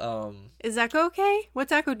 Is Echo okay?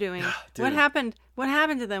 What's Echo doing? What happened? What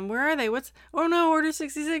happened to them? Where are they? Oh no, Order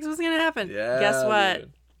 66. What's gonna happen? Yeah. Guess what?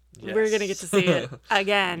 Yes. We're gonna get to see it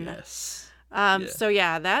again. Yes. So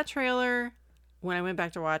yeah, that trailer, when I went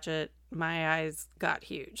back to watch it, my eyes got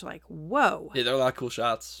huge. Like, whoa. Yeah, there are a lot of cool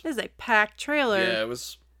shots. This is a packed trailer. Yeah, it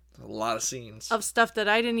was a lot of scenes. Of stuff that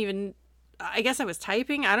I didn't even, I guess I was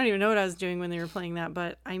typing. I don't even know what I was doing when they were playing that,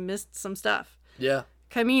 but I missed some stuff. Yeah.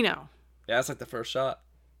 Camino. Yeah, it's like the first shot.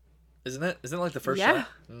 Isn't it? Isn't it like the first shot?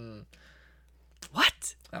 Yeah.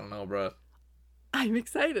 What? I don't know, bro. I'm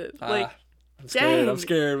excited. I'm scared. Dang. I'm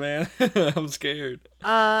scared, man. I'm scared.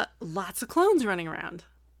 Lots of clones running around.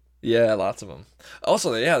 Yeah, lots of them.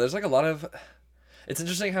 Also, yeah, there's like a lot of... It's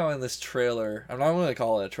interesting how in this trailer... I'm not going to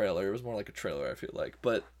call it a trailer. It was more like a trailer, I feel like.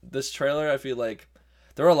 But this trailer, I feel like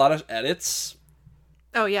there were a lot of edits.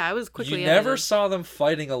 Oh, yeah, I was quickly You never saw them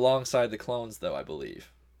fighting alongside the clones, though, I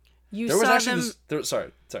believe. There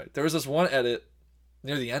was this one edit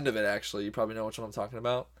near the end of it, actually. You probably know which one I'm talking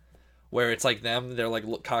about. Where it's like them, they're like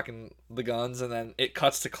cocking the guns, and then it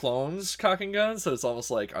cuts to clones cocking guns, so it's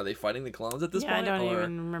almost like, are they fighting the clones at this point? Yeah, I don't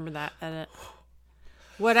even remember that edit.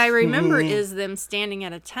 What I remember is them standing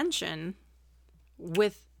at attention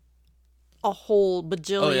with a whole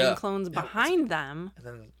bajillion clones behind them, and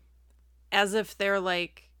then... as if they're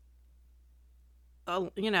like,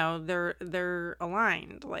 they're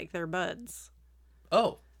aligned, like they're buds.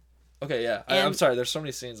 Oh. Okay, yeah. I'm sorry. There's so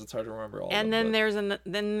many scenes; it's hard to remember all. And of them,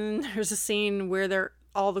 then there's a scene where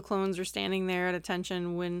all the clones are standing there at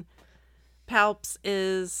attention when Palps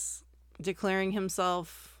is declaring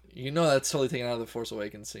himself. You know, that's totally taken out of the Force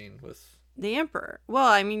Awakens scene with the Emperor. Well,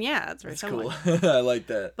 I mean, yeah, it's very similar. Cool. I like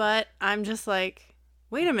that. But I'm just like,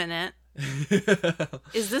 wait a minute.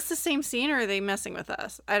 Is this the same scene, or are they messing with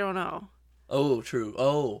us? I don't know. Oh, true.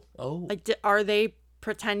 Oh. Like, are they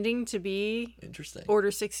pretending to be interesting Order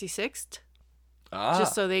 66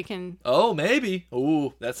 just so they can maybe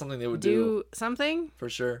that's something they would do something for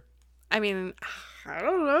sure. I mean, I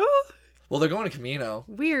don't know. Well, they're going to Camino.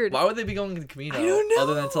 Weird. Why would they be going to Camino? I don't know.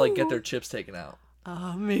 Other than to like get their chips taken out.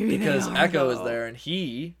 Maybe because Echo is there and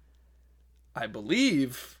he, I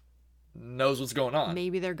believe, knows what's going on.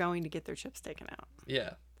 Maybe they're going to get their chips taken out.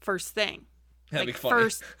 Yeah. First thing. That'd be funny.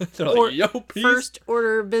 First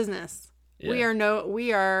order of business. Yeah. We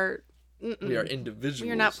are individuals. We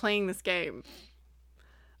are not playing this game.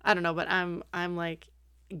 I don't know, but I'm like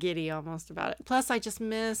giddy almost about it. Plus, I just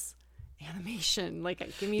miss animation. Like,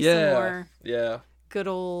 give me some more. Yeah. Good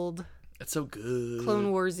old. It's so good.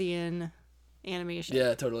 Clone Warsian animation.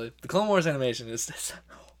 Yeah, totally. The Clone Wars animation is.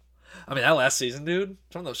 I mean, that last season, dude.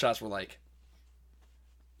 Some of those shots were like.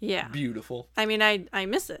 Yeah. Beautiful. I mean, I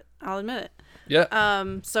miss it. I'll admit it. Yeah.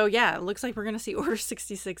 So yeah, it looks like we're gonna see Order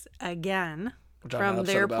 66 again from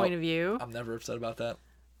their point of view. I'm never upset about that.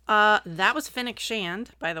 That was Fennec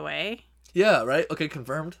Shand, by the way. Yeah. Right. Okay.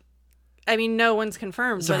 Confirmed. I mean, no one's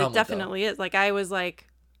confirmed, but it definitely is. Like, I was like,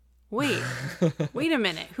 wait a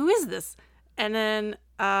minute, who is this? And then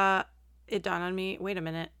it dawned on me, wait a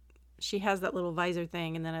minute, she has that little visor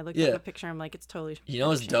thing. And then I looked at the picture. I'm like, it's totally. You know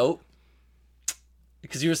what's dope?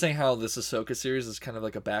 Because you were saying how this Ahsoka series is kind of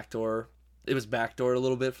like a backdoor. It was backdoored a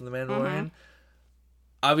little bit from The Mandalorian. Mm-hmm.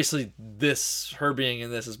 Obviously, her being in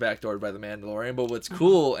this is backdoored by The Mandalorian. But what's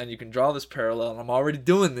cool, and you can draw this parallel, and I'm already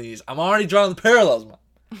doing these. I'm already drawing the parallels, Mom.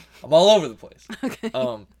 I'm all over the place. Okay.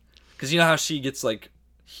 Because you know how she gets, like,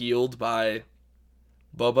 healed by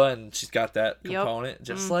Boba, and she's got that component,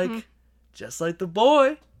 just like the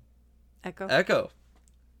boy. Echo.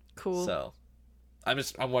 Cool. So,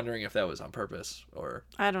 I'm wondering if that was on purpose, or...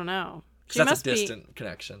 I don't know. Because that's a distant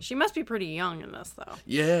connection. She must be pretty young in this, though.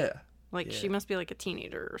 Yeah. Like, she must be like a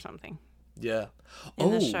teenager or something. Yeah.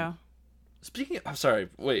 In this show. Speaking of, I'm sorry,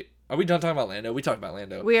 wait. Are we done talking about Lando? We talked about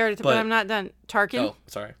Lando. We already, but I'm not done. Tarkin. Oh,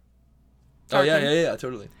 sorry. Tarkin. Oh, yeah,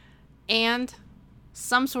 totally. And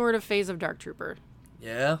some sort of phase of Dark Trooper.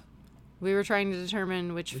 Yeah. We were trying to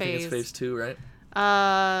determine which phase. Think it's phase 2, right?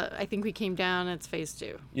 I think we came down, it's phase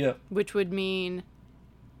 2. Yeah. Which would mean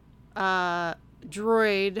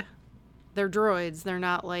droid. They're droids. They're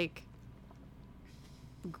not like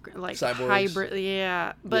cyborgs. Hybrid.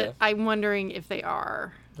 Yeah. But Yeah. I'm wondering if they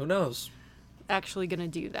are. Who knows? Actually going to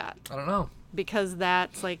do that. I don't know. Because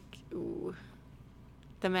that's like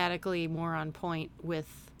thematically more on point with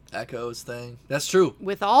Echo's thing. That's true.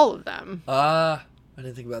 With all of them. I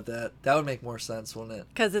didn't think about that. That would make more sense, wouldn't it?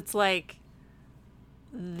 Because it's like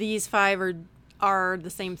these 5 are the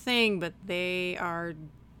same thing, but they are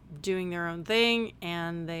doing their own thing,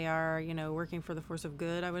 and they are, working for the force of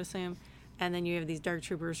good, I would assume. And then you have these Dark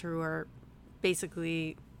Troopers who are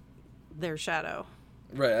basically their shadow.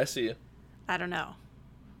 Right, I see you. I don't know.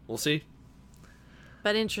 We'll see.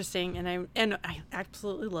 But interesting, and I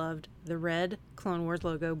absolutely loved the red Clone Wars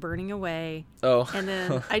logo burning away. Oh. And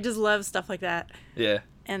then I just love stuff like that. Yeah.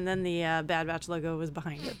 And then the Bad Batch logo was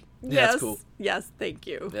behind it. Yeah, yes, that's cool. Yes, thank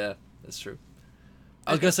you. Yeah, that's true.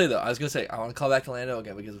 I was going to say, I want to call back to Lando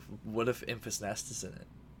again, because what if Enfys Nest is in it?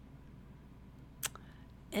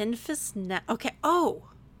 Enfys Nest. Okay,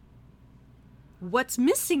 what's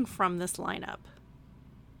missing from this lineup?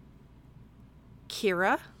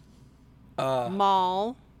 Kira,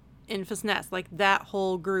 Maul, Enfys Nest, like that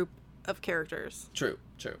whole group of characters. True.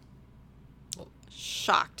 Well,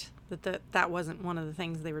 shocked that wasn't one of the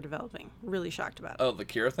things they were developing. Really shocked about it. Oh, the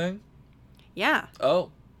Kira thing? Yeah. Oh.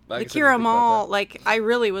 The Kira Maul, like, I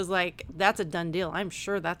really was like, that's a done deal. I'm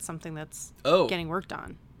sure that's something that's getting worked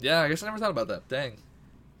on. Yeah, I guess I never thought about that. Dang.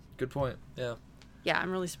 Good point. Yeah. Yeah,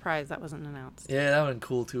 I'm really surprised that wasn't announced. Yeah, that one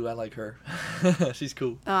cool too. I like her. She's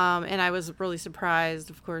cool. And I was really surprised,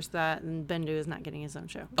 of course, that Bendu is not getting his own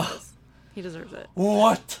show. He deserves it.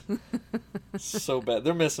 What? So bad.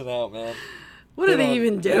 They're missing out, man. What are they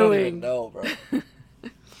even doing? I don't even know, bro.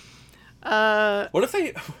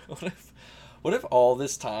 What if all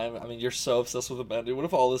this time, I mean, you're so obsessed with the Bendu, what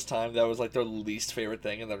if all this time that was like their least favorite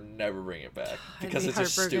thing and they'll never bring it back? Because it's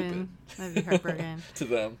just stupid. That'd be heartbroken. To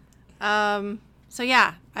them. So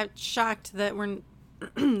yeah, I'm shocked that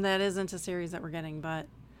that isn't a series that we're getting,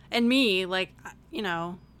 and me, like,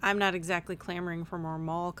 I'm not exactly clamoring for more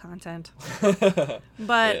Maul content.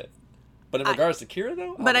 But yeah. But in regards to Kira,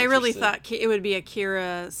 though? But I really thought it would be a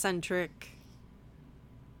Kira-centric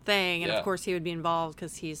thing, and of course he would be involved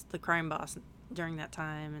because he's the crime boss during that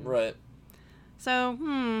time. And right. So,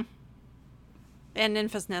 and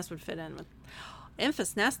Enfys Nest would fit in with...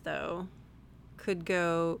 Enfys Nest, though, could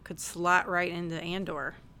slot right into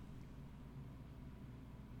Andor.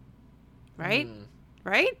 Right?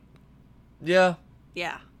 Right? Yeah.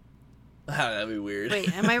 Yeah. That'd be weird.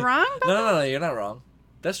 Wait, am I wrong? No, you're not wrong.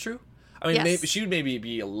 That's true. I mean, yes. she would maybe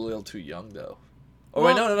be a little too young, though. Oh,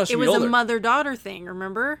 wait, no, it was older. A mother-daughter thing,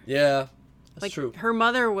 remember? Yeah, that's true. Her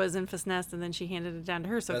mother was Enfys Nest, and then she handed it down to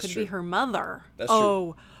her, so it could be her mother. That's true.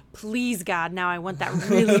 Oh, please, God, now I want that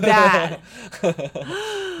really bad.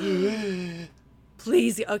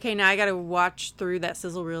 Please. Okay, now I got to watch through that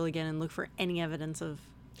sizzle reel again and look for any evidence of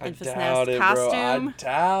Enfys Nest costume. I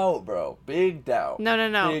doubt, bro. Big doubt.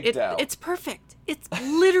 No. Big doubt. It's perfect. It's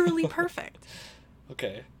literally perfect.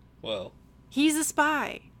 Okay, well. He's a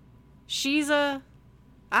spy. She's a...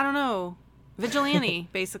 I don't know, vigilante,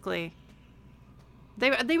 basically.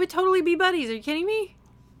 They would totally be buddies. Are you kidding me?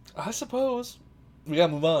 I suppose. We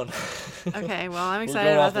gotta move on. Okay, well, I'm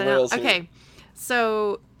excited about that now. Okay,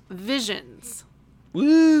 so Visions.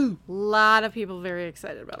 Woo! A lot of people very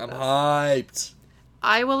excited about this. I'm hyped.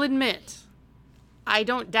 I will admit, I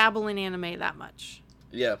don't dabble in anime that much.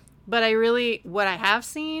 Yeah. But what I have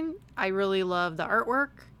seen, I really love the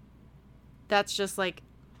artwork. That's just like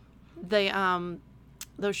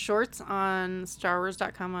those shorts on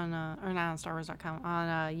StarWars.com or not on StarWars.com,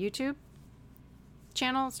 on YouTube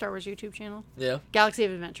channel, Star Wars YouTube channel. Yeah. Galaxy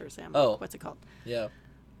of Adventure, Sam. Oh. What's it called? Yeah.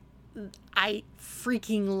 I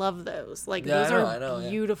freaking love those. Like, yeah, those I know,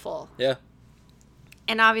 beautiful. Yeah.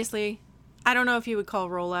 And obviously, I don't know if you would call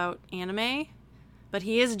Rollout anime, but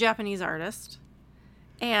he is a Japanese artist.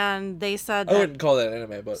 And they said that I wouldn't call that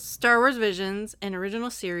anime, but Star Wars Visions, an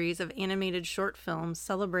original series of animated short films,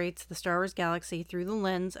 celebrates the Star Wars galaxy through the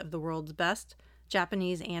lens of the world's best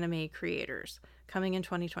Japanese anime creators, coming in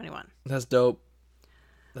 2021. That's dope.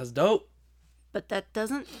 But that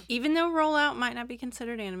doesn't, even though Rollout might not be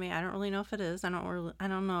considered anime, I don't really know if it is. I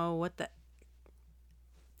don't know what the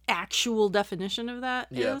actual definition of that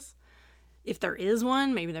is. If there is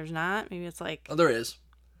one, maybe there's not. Maybe it's like... Oh, there is.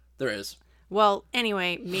 There is. Well,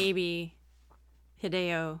 anyway, maybe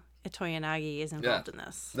Hideo Itoyanagi is involved in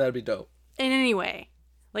this. That'd be dope. In any way.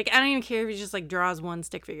 Like, I don't even care if he just, like, draws one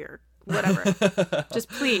stick figure. Whatever. Just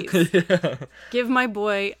please. Give my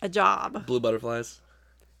boy a job. Blue butterflies.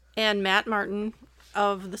 And Matt Martin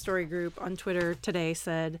of the Story Group on Twitter today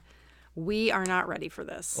said, "We are not ready for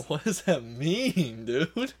this." What does that mean,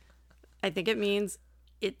 dude? I think it means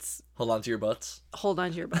it's... Hold on to your butts. Hold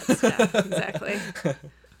on to your butts. Yeah, exactly.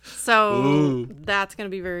 So that's going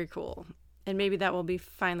to be very cool. And maybe that will be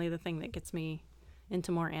finally the thing that gets me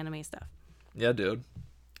into more anime stuff. Yeah, dude.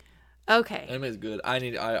 Okay. Anime is good.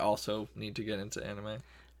 I also need to get into anime.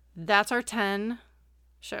 That's our 10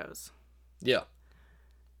 shows. Yeah.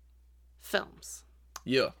 Films.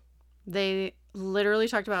 Yeah. They literally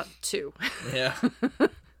talked about 2. Yeah.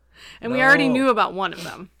 And we already knew about one of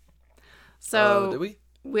them. So did we?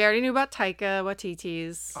 We already knew about Taika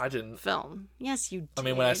Waititi's I didn't. film. Yes, you did. I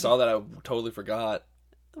mean, when I saw that, I totally forgot.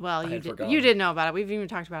 Well, you did. You did know about it. We've even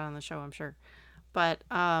talked about it on the show, I'm sure. But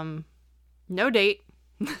no date,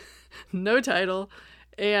 no title,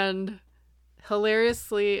 and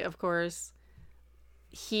hilariously, of course,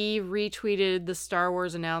 he retweeted the Star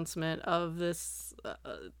Wars announcement of this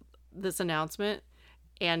announcement,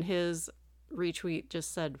 and his retweet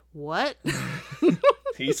just said, "What?"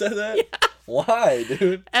 He said that? Yeah. Why,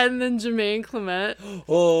 dude? And then Jermaine Clement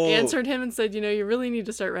answered him and said, you really need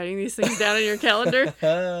to start writing these things down on your calendar.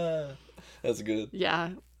 That's good. Yeah.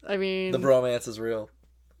 I mean... The bromance is real.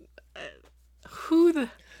 Dude,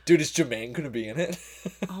 is Jermaine going to be in it?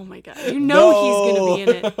 Oh my god. He's going to be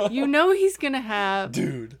in it. He's going to have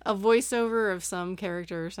a voiceover of some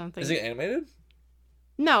character or something. Is he animated?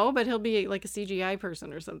 No, but he'll be like a CGI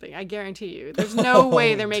person or something. I guarantee you. There's no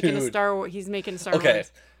way they're making a Star Wars. He's making Star Wars. Okay.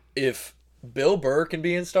 If Bill Burr can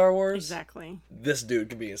be in Star Wars, exactly, this dude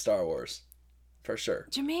can be in Star Wars, for sure.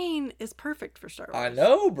 Jermaine is perfect for Star Wars. I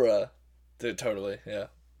know, bruh. Dude, totally, yeah.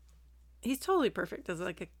 He's totally perfect as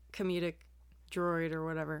like a comedic droid or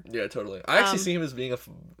whatever. Yeah, totally. I actually see him as being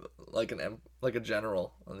a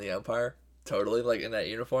general on the Empire. Totally, like in that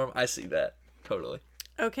uniform. I see that totally.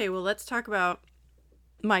 Okay, well, let's talk about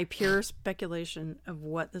my pure speculation of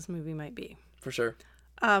what this movie might be. For sure.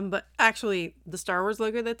 But actually, the Star Wars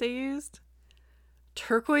logo that they used,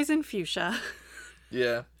 turquoise and fuchsia.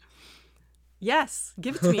 Yeah. Yes,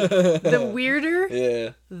 give it to me. The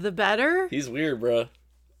weirder, the better. He's weird, bro.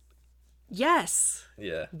 Yes.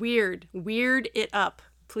 Yeah. Weird it up,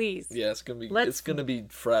 please. Yeah, it's gonna be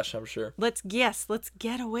fresh, I'm sure. Let's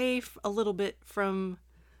get away a little bit from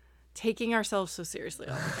taking ourselves so seriously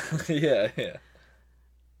all the time. Yeah.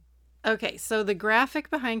 Okay, so the graphic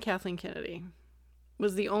behind Kathleen Kennedy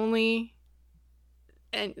was the only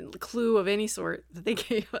clue of any sort that they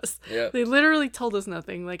gave us. Yeah. They literally told us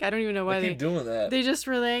nothing. Like, I don't even know why they keep doing that. They just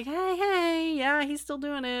were like, hey, yeah, he's still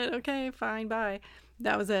doing it. Okay, fine, bye.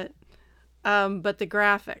 That was it. But the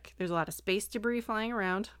graphic, there's a lot of space debris flying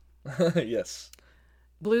around. Yes.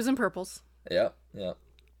 Blues and purples. Yeah.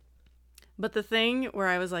 But the thing where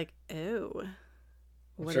I was like, oh.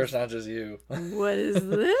 I'm sure it's not just you. What is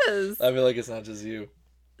this? I feel like it's not just you.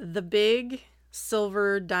 The big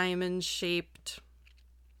silver diamond shaped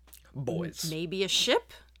boys. Maybe a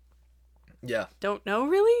ship? Yeah. Don't know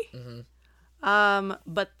really? Mm-hmm.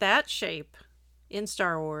 But that shape in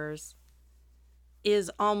Star Wars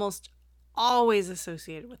is almost always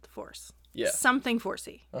associated with the Force. Yeah. Something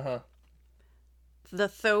Forcey. Uh-huh. The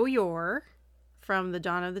Tho-Yor from the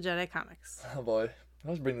Dawn of the Jedi comics. Oh boy. I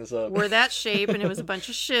was bringing this up. Were that shape, and it was a bunch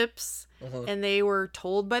of ships, and they were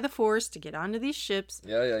told by the Force to get onto these ships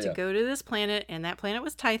to go to this planet, and that planet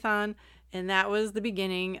was Tython, and that was the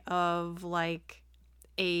beginning of like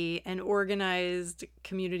an organized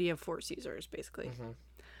community of Force users, basically. Mm-hmm.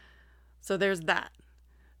 So there's that.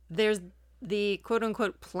 There's the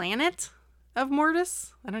quote-unquote planet of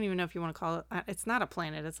Mortis. I don't even know if you want to call it. It's not a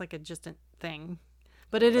planet. It's like just a thing.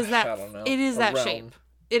 But it is that. I don't know. It is that shape.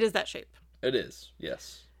 It is that shape. It is,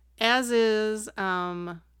 yes. As is,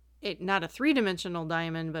 not a 3-dimensional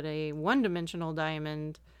diamond, but a 1-dimensional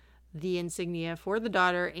diamond, the insignia for the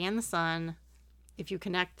daughter and the son. If you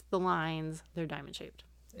connect the lines, they're diamond-shaped.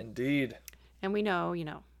 Indeed. And we know,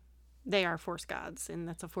 they are Force gods, and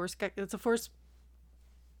that's a Force. It's a Force.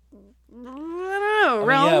 I don't know,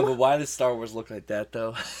 realm. Yeah, but why does Star Wars look like that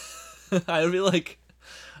though? I feel like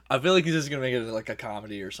he's just gonna make it like a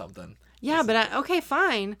comedy or something. Yeah, but okay,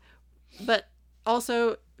 fine. But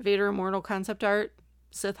also, Vader Immortal concept art,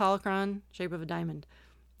 Sith holocron, shape of a diamond.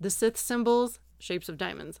 The Sith symbols, shapes of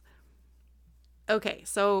diamonds. Okay,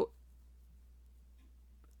 so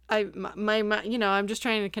I'm just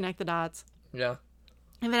trying to connect the dots. Yeah.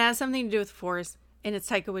 If it has something to do with the Force and it's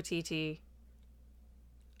Taika Waititi,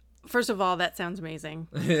 first of all, that sounds amazing.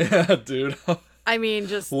 Yeah, dude. I mean,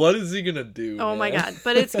 just... What is he gonna do, Oh, man? my God.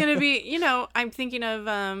 But it's gonna be, I'm thinking of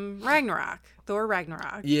Ragnarok. Thor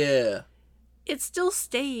Ragnarok. Yeah. It still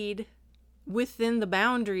stayed within the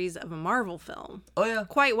boundaries of a Marvel film. Oh, yeah.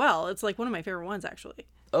 Quite well. It's like one of my favorite ones, actually.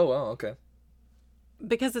 Oh, wow, okay.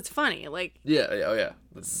 Because it's funny, like... Yeah, oh, yeah.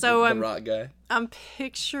 The rock guy. I'm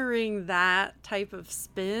picturing that type of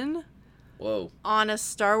spin... Whoa. On a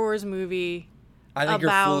Star Wars movie. I think you're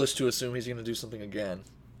foolish to assume he's gonna do something again.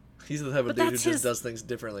 He's the type of dude who just does things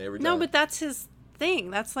differently every time. No, but that's his thing.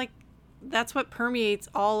 That's what permeates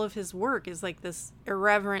all of his work, is like this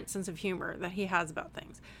irreverent sense of humor that he has about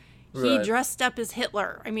things. He dressed up as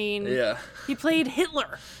Hitler. I mean, he played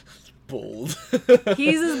Hitler. Bold.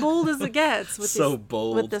 He's as bold as it gets with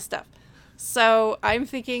bold with this stuff. So I'm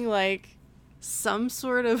thinking like some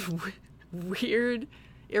sort of weird,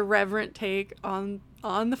 irreverent take on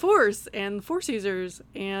the Force and Force users,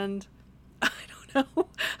 and I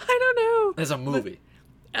don't know. As a movie.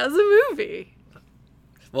 As a movie.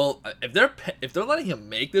 Well, if they're letting him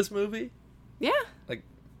make this movie, yeah, like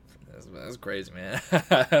that's crazy, man.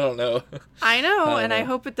 I don't know. I know, I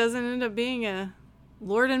hope it doesn't end up being a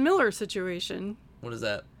Lord and Miller situation. What is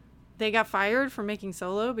that? They got fired for making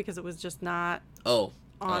Solo because it was just not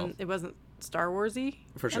it wasn't Star Warsy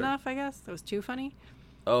enough, I guess. It was too funny.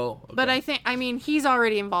 Oh, okay. But he's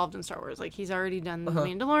already involved in Star Wars. Like, he's already done The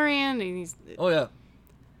Mandalorian, and he's... Oh, yeah.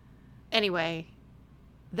 Anyway,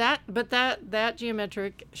 that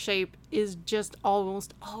geometric shape is just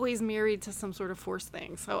almost always married to some sort of Force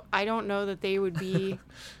thing. So I don't know that they would be...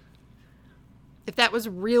 if that was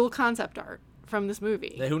real concept art from this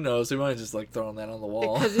movie. Yeah, who knows? They might have just, like, thrown that on the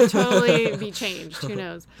wall. It could totally be changed. Who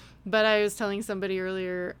knows? But I was telling somebody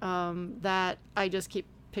earlier that I just keep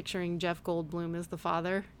picturing Jeff Goldblum as the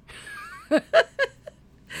father. Nah.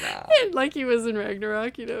 And like he was in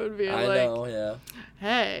Ragnarok, and being I like, know, yeah.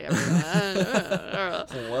 Hey,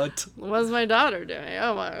 what? What's my daughter doing?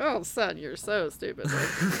 Oh, son, you're so stupid.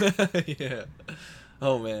 Yeah.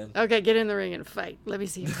 Oh, man. Okay, get in the ring and fight. Let me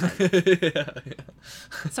see you fight. Yeah.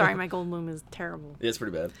 Sorry, my Goldblum is terrible. Yeah, it's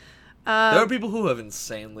pretty bad. There are people who have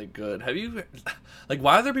insanely good. Have you, like,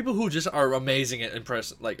 why are there people who just are amazing at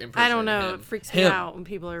impersonating I don't know. him? It freaks me out when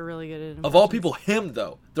people are really good at impressions. Of all people, him,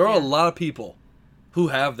 though. There are a lot of people who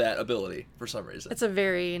have that ability for some reason. It's a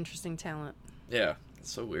very interesting talent. Yeah,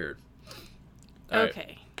 it's so weird.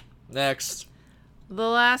 Okay. Right. Next. The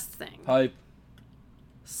last thing. Hype.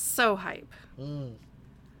 So hype.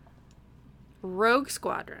 Rogue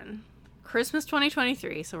Squadron. Christmas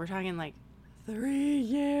 2023, so we're talking like 3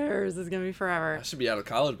 years. It's going to be forever. I should be out of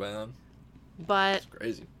college by then. But that's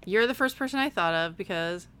crazy. You're the first person I thought of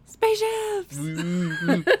because spaceships!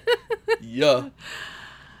 Yeah.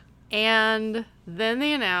 And then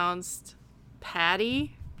they announced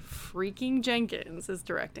Patty freaking Jenkins is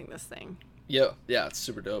directing this thing. Yeah, it's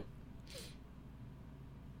super dope.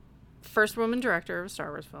 First woman director of a Star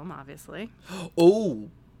Wars film, obviously. Oh,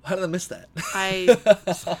 how did I miss that?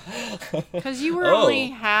 Because you were only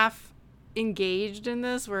half engaged in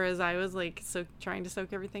this, whereas I was like trying to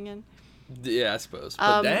soak everything in. Yeah, I suppose.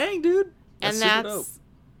 But dang, dude, that's super dope.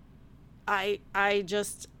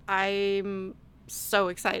 I'm so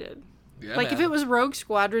excited. Yeah, like, if it was Rogue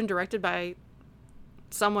Squadron directed by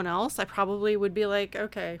someone else, I probably would be like,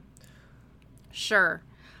 okay, sure.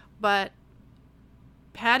 But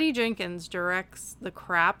Patty Jenkins directs the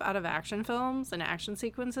crap out of action films and action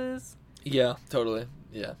sequences. Yeah, totally.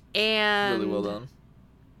 Yeah. And really well done.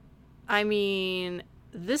 I mean,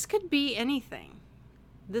 this could be anything.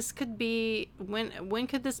 This could be... When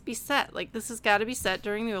could this be set? Like, this has got to be set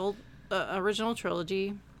during the old original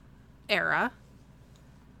trilogy era.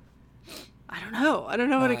 I don't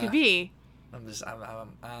know what it could be. I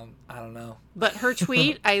don't know. But her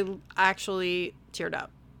tweet, I actually teared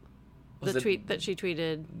up. The tweet that she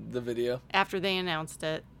tweeted. The video? After they announced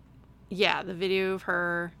it. Yeah, the video of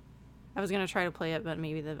her. I was going to try to play it, but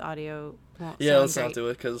maybe the audio won't sound great. Let's not do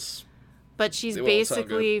it, because... But she's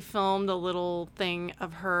basically filmed a little thing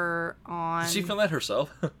of her on... Did she film that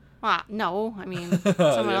herself? No, I mean,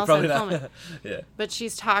 someone else had to film it. Yeah. But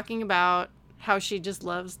she's talking about how she just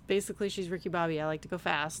loves... Basically, she's Ricky Bobby. I like to go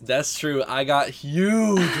fast. That's true. I got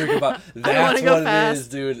huge Ricky Bobby. That's what it is,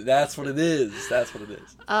 dude. That's what it is.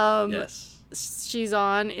 Yes. She's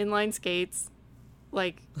on inline skates.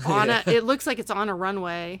 Like, it looks like it's on a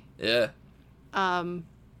runway. Yeah.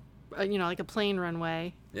 Like a plane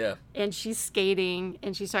runway. Yeah. And she's skating,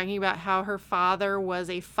 and she's talking about how her father was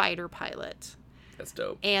a fighter pilot. That's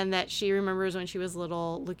dope. And that she remembers when she was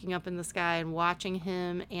little looking up in the sky and watching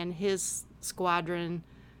him and his squadron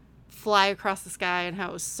fly across the sky, and how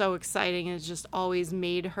it was so exciting, and it just always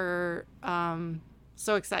made her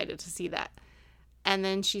so excited to see that. And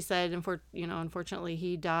then she said, unfortunately,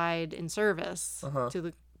 he died in service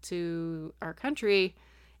to our country,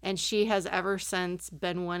 and she has ever since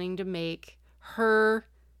been wanting to make her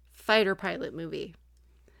fighter pilot movie,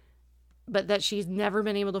 but that she's never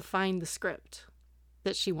been able to find the script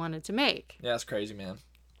that she wanted to make. Yeah, that's crazy, man.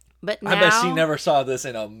 But now, I bet she never saw this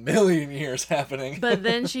in a million years happening. But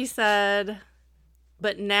then she said,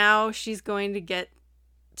 but now she's going to get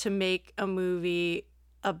to make a movie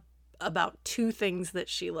about two things that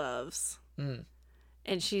she loves. Mm.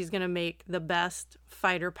 And she's going to make the best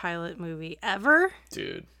fighter pilot movie ever.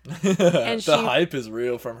 Dude. And the hype is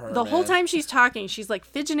real from her. The whole time she's talking, she's like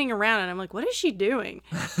fidgeting around, and I'm like, what is she doing?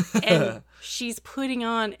 And she's putting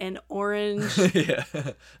on an orange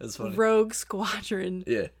that's funny. Rogue Squadron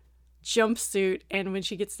jumpsuit. And when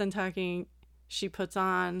she gets done talking, she puts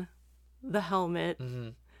on the helmet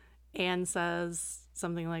and says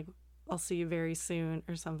something like, I'll see you very soon,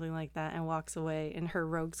 or something like that, and walks away in her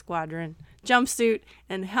Rogue Squadron jumpsuit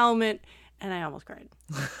and helmet, and I almost cried.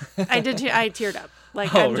 I did. I teared up.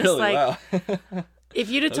 Like, I'm just really? Like, wow. if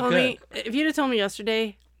you'd have told me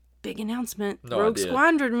yesterday, big announcement, Rogue idea.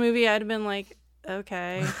 Squadron movie, I'd have been like,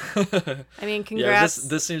 okay. I mean, congrats. Yeah,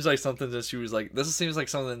 this seems like something that she was like. This seems like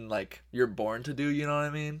something like you're born to do. You know what I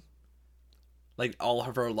mean? Like, all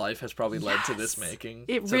of her life has probably led to this making.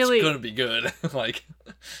 It's gonna be good. Like,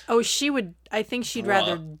 she would. I think she'd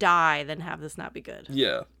rather die than have this not be good.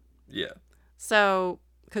 Yeah. So,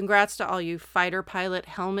 congrats to all you fighter pilot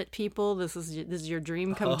helmet people. This is your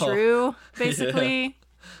dream come true, basically.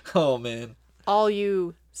 Yeah. Oh man. All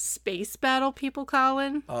you space battle people,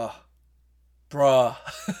 Colin. Bruh.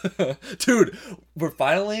 Dude, we're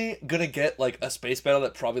finally gonna get like a space battle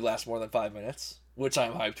that probably lasts more than 5 minutes, which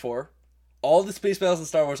I'm hyped for. All the space battles in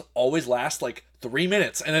Star Wars always last like 3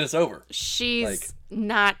 minutes and then it's over. She's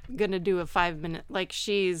not gonna do a 5 minute. Like,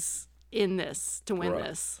 she's in this to win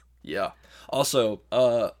this. Yeah. Also,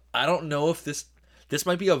 I don't know if this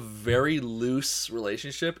might be a very loose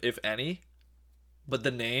relationship, if any, but the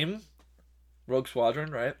name Rogue Squadron,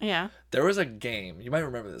 right? Yeah. There was a game. You might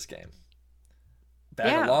remember this game.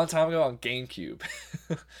 Back a long time ago on GameCube.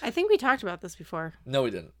 I think we talked about this before. No, we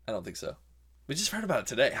didn't. I don't think so. We just heard about it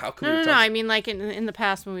today. How could No. I mean, like in the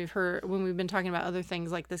past when we've been talking about other things,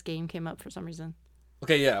 like this game came up for some reason.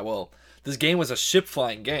 Okay, yeah. Well, this game was a ship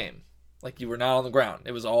flying game. Like, you were not on the ground.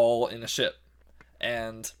 It was all in a ship,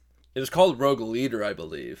 and it was called Rogue Leader, I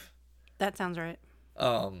believe. That sounds right.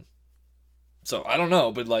 So I don't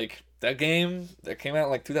know, but like that game that came out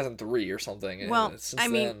in like 2003 or something. Well, I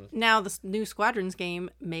mean, now this new Squadrons game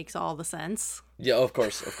makes all the sense. Yeah, of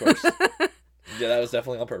course. Yeah, that was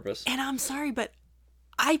definitely on purpose. And I'm sorry, but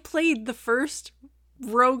I played the first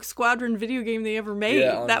Rogue Squadron video game they ever made.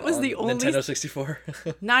 Yeah, that was the only Nintendo 64.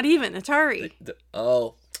 Not even Atari.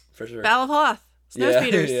 Oh, for sure. Battle of Hoth.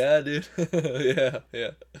 Snowspeeders. Yeah, dude.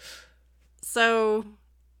 Yeah. So,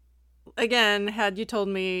 again, had you told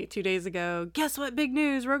me 2 days ago, guess what, big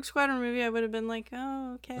news, Rogue Squadron movie, I would have been like,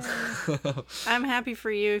 oh, okay. I'm happy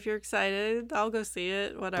for you if you're excited. I'll go see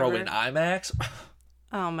it, whatever. Bro, in IMAX?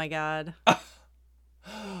 Oh, my God.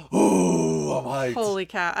 Ooh, I'm hyped. Holy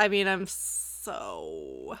cow. I mean, I'm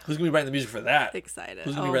so... Who's going to be writing the music for that? Excited.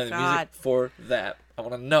 Who's going to be writing the music for that? I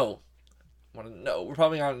want to know. We're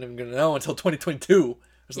probably not even going to know until 2022 or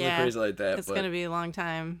something crazy like that. It's going to be a long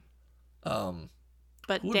time.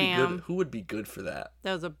 But who would be good for that?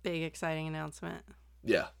 That was a big, exciting announcement.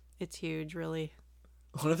 Yeah. It's huge, really.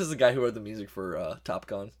 What if it's the guy who wrote the music for Top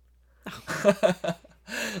Gun?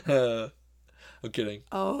 I'm kidding.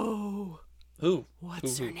 Oh. Who?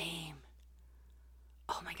 What's her name?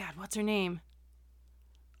 Oh my God, what's her name?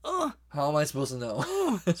 Oh. How am I supposed to know?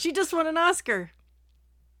 Oh, she just won an Oscar.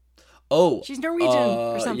 Oh. She's Norwegian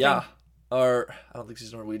or something. Yeah. Or, I don't think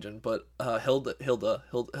she's Norwegian, but Hilder.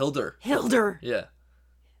 Hilder. Yeah.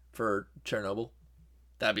 For Chernobyl.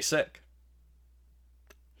 That'd be sick.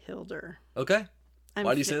 Hilder. Okay.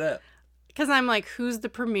 Why do you say that? Because I'm like, who's the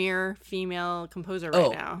premier female composer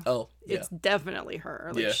right now? Oh, yeah. It's definitely her.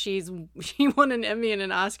 Like, she won an Emmy and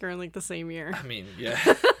an Oscar in like the same year. I mean, yeah.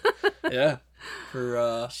 Yeah.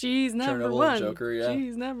 For she's number Chernobyl one. And Joker, yeah.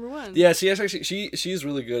 She's number one. Yeah, she's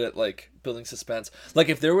really good at like building suspense. Like,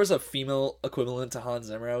 if there was a female equivalent to Hans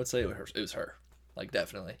Zimmer, I would say it was her. Like,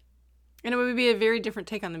 definitely. And it would be a very different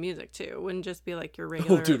take on the music too. It wouldn't just be like your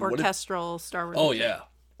regular orchestral Star Wars music. Yeah.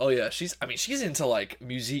 Oh yeah, she's into like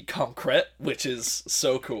musique concrète, which is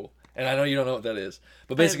so cool. And I know you don't know what that is.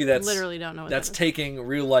 But basically I literally don't know what that's that is. taking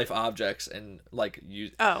real life objects and like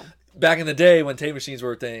Oh. Back in the day when tape machines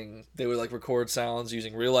were a thing, they would like record sounds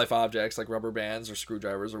using real life objects like rubber bands or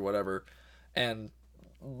screwdrivers or whatever, and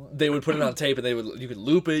they would put it on tape, and you could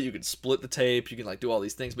loop it, you could split the tape, you can like do all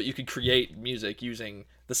these things, but you could create music using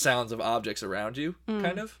the sounds of objects around you,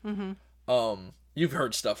 kind of. Mm-hmm. You've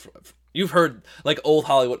heard like old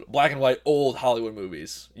Hollywood, black and white old Hollywood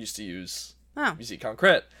movies used to use musique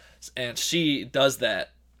concrète, and she does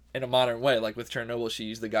that in a modern way. Like with Chernobyl, she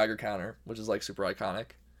used the Geiger counter, which is like super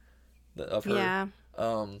iconic. Of her. Yeah.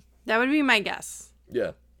 That would be my guess.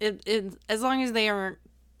 Yeah. It as long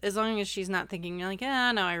as she's not thinking like,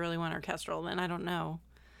 no, I really want orchestral, then I don't know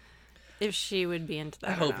if she would be into that.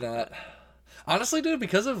 I hope not. Honestly, dude,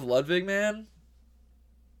 because of Ludwig, man.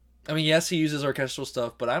 I mean, yes, he uses orchestral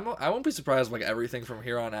stuff, but I won't be surprised if like everything from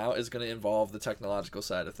here on out is going to involve the technological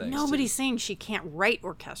side of things. Nobody's saying she can't write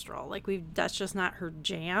orchestral. Like that's just not her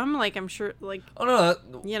jam. Like I'm sure, like that's not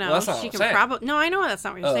she what can I'm probably. No, I know that's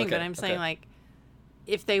not what you're saying, okay, but I'm saying like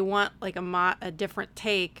if they want like a different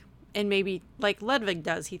take, and maybe like Ludwig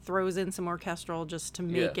does, he throws in some orchestral just to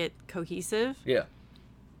make it cohesive. Yeah.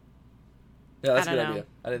 Yeah, that's a good idea.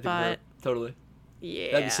 I didn't think of that. Totally.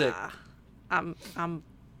 Yeah. That'd be sick. I'm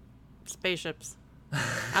spaceships.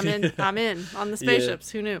 I'm in on the spaceships.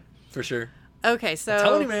 Who knew? For sure. Okay, so I'm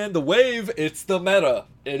telling you, man, the wave, it's the meta.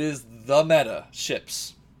 It is the meta.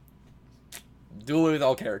 Ships. Do away with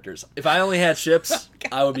all characters. If I only had ships,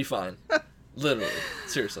 I would be fine. Literally.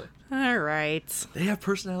 Seriously. All right. They have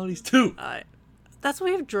personalities too. That's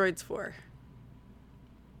what we have droids for.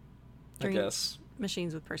 I guess.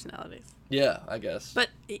 Machines with personalities. Yeah, I guess. But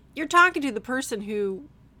you're talking to the person who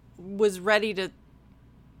was ready to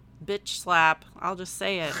bitch slap, I'll just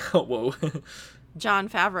say it. Whoa. John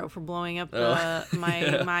Favreau for blowing up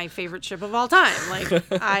my favorite ship of all time. Like,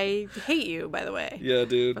 I hate you, by the way. Yeah,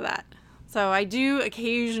 dude. For that. So I do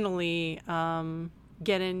occasionally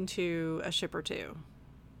get into a ship or two.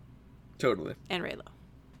 Totally. And Raylo.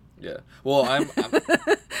 Yeah. Well, I'm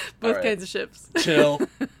both kinds of ships. Chill.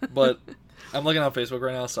 But I'm looking on Facebook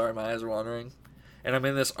right now. Sorry, my eyes are wandering. And I'm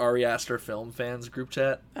in this Ari Aster film fans group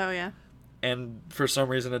chat. Oh, yeah. And for some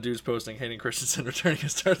reason, a dude's posting Hayden Christensen returning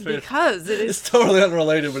as Darth Vader. Because it is it's totally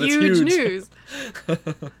unrelated, but it's huge. News.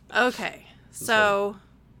 Okay. So.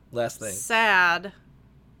 Last thing. Sad.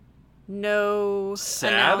 No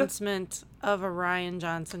announcement of a Rian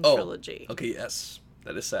Johnson trilogy. Okay, yes.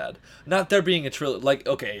 That is sad. Not there being a trilogy. Like,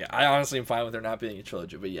 okay, I honestly am fine with there not being a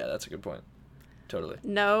trilogy, but yeah, that's a good point. Totally.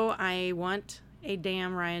 No, I want a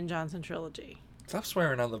damn Rian Johnson trilogy. Stop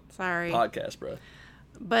swearing on the podcast, bro.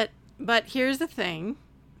 But here's the thing.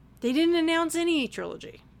 They didn't announce any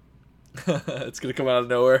trilogy. It's going to come out of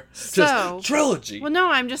nowhere. Just trilogy. Well, no,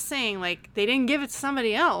 I'm just saying, like, they didn't give it to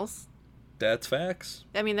somebody else. That's facts.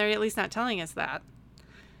 I mean, they're at least not telling us that.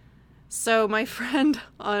 So my friend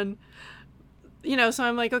on, so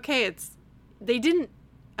I'm like, okay, they didn't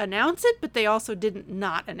announce it, but they also didn't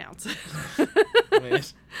not announce it.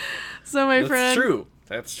 So my friend.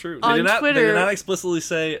 That's true. On Twitter, they did not explicitly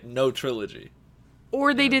say no trilogy.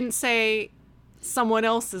 Or they didn't say someone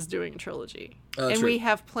else is doing a trilogy. And true. We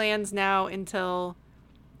have plans now until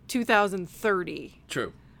 2030.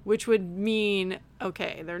 True. Which would mean,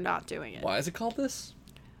 okay, they're not doing it. Why is it called this?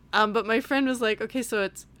 But my friend was like, okay, so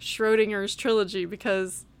it's Schrodinger's trilogy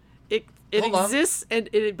because it exists and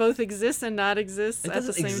it both exists and not exists at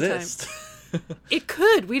the same time. It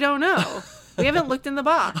could. We don't know. We haven't looked in the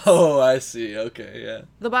box. Oh, I see. Okay, yeah.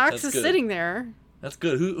 The box is sitting there. That's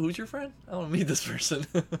good. Who's your friend? I want to meet this person.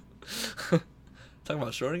 Talking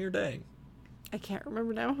about Schrodinger? Dang. I can't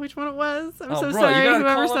remember now which one it was. I'm so sorry.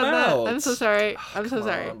 Whoever said that. I'm so sorry. I'm so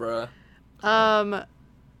sorry. Bruh.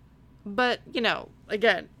 But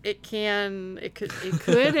again, it could,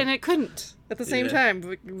 and it couldn't at the same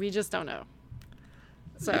time. We just don't know.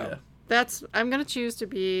 So I'm gonna choose to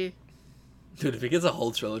be. Dude, if it gets a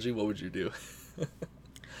whole trilogy, what would you do?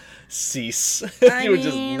 Cease. You would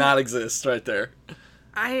just not exist right there.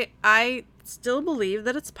 I still believe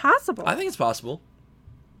that it's possible. I think it's possible.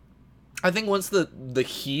 I think once the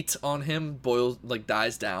heat on him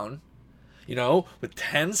dies down, with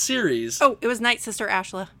 10 series. Oh, it was Night Sister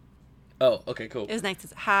Ashla. Oh, okay, cool. It was Night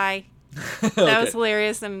Sister. Hi. That was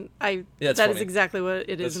hilarious, and that funny. is exactly what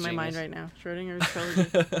it is in my mind right now. Schrodinger's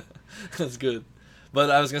trilogy. That's good.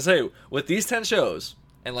 But I was going to say, with these 10 shows,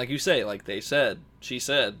 and like you say, like she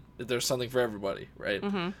said, that there's something for everybody, right?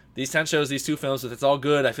 Mm-hmm. These 10 shows, these 2 films, if it's all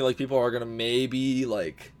good, I feel like people are going to maybe,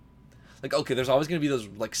 okay, there's always going to be those,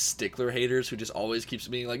 stickler haters who just always keeps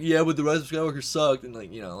being like, yeah, but The Rise of Skywalker sucked, and,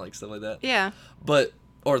 stuff like that. Yeah.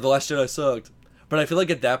 Or The Last Jedi sucked. But I feel like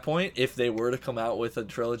at that point, if they were to come out with a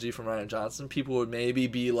trilogy from Rian Johnson, people would maybe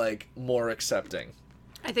be like more accepting.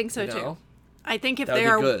 I think so too. I think if they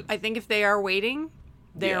are waiting,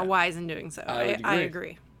 they are wise in doing so. I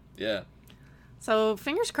agree. Yeah. So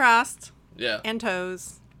fingers crossed. Yeah. And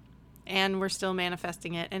toes. And we're still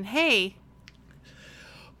manifesting it. And hey,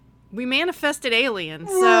 we manifested aliens.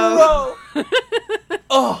 So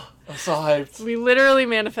oh, I'm so hyped. We literally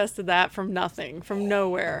manifested that from nothing, from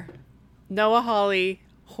nowhere. Noah Hawley,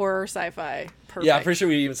 horror sci-fi. Perfect. Yeah, I'm pretty sure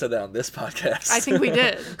we even said that on this podcast. I think we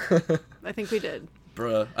did.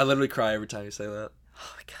 Bruh, I literally cry every time you say that.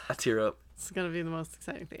 Oh my god. I tear up. It's going to be the most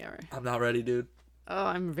exciting thing ever. I'm not ready, dude. Oh,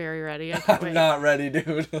 I'm very ready. I can't wait. I'm not ready,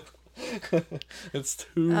 dude. It's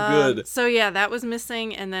too good. So yeah, that was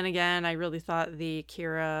missing. And then again, I really thought the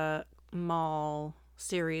Kira Mall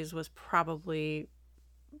series was probably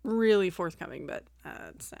really forthcoming, but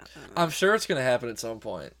it's not. I'm sure it's going to happen at some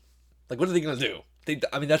point. Like, what are they going to do?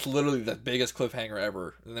 I mean, that's literally the biggest cliffhanger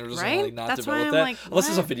ever. And they're just going to not develop that. Unless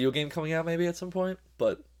there's a video game coming out maybe at some point.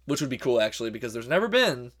 But which would be cool, actually, because there's never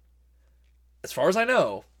been, as far as I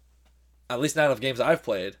know, at least not of games I've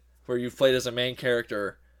played, where you've played as a main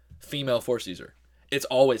character, female Force user. It's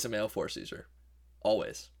always a male Force user.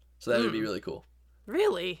 Always. So that would be really cool.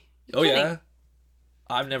 Really? Oh, yeah.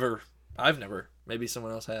 I've never. Maybe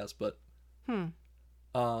someone else has, but.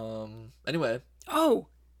 Anyway. Oh!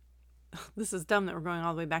 This is dumb that we're going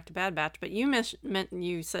all the way back to Bad Batch, but you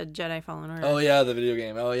said Jedi Fallen Order. Oh, yeah, the video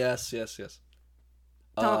game. Oh, yes. Say what you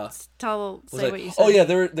said. Oh, yeah,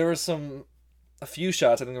 there were a few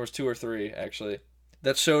shots, I think there was 2 or 3, actually,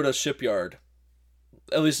 that showed a shipyard.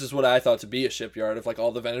 At least is what I thought to be a shipyard of, like,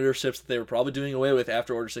 all the Venator ships that they were probably doing away with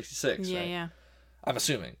after Order 66. Yeah, right? yeah. I'm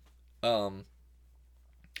assuming. And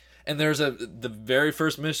there's the very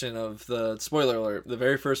first mission of the, spoiler alert, the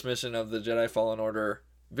very first mission of the Jedi Fallen Order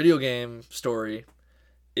video game story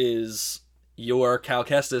is your Cal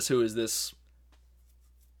Kestis, who is this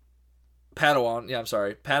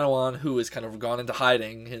Padawan who is kind of gone into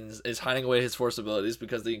hiding and is hiding away his Force abilities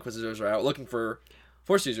because the Inquisitors are out looking for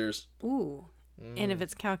Force users. Ooh. And if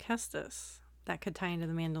it's Cal Kestis, that could tie into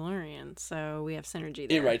the Mandalorian, so we have synergy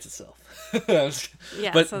there. It writes itself.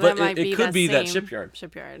 Yeah, but that might it could be that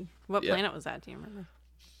shipyard. What planet was that? Do you remember?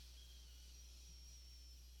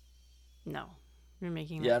 No. You're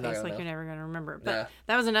making that face like you're never going to remember. But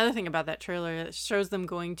that was another thing about that trailer. It shows them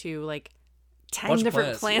going to, like, 10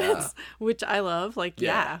 different planets, which I love. Like,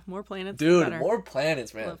 more planets. Dude, better. More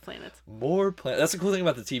planets, man. I love planets. More planets. That's the cool thing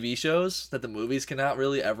about the TV shows, that the movies cannot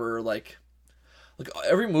really ever, like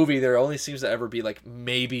every movie, there only seems to ever be, like,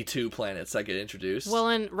 maybe 2 planets that get introduced. Well,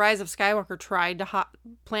 in Rise of Skywalker tried to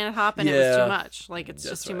planet hop, and it was too much. Like, it's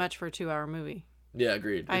just too much for a 2-hour movie. Yeah,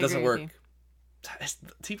 agreed. It doesn't work.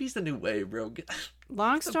 TV's the new way, bro.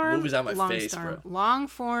 Movies out my face, bro. Long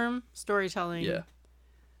form storytelling. Yeah.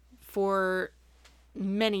 For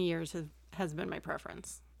many years has been my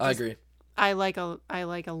preference. I agree. I like a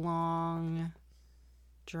long,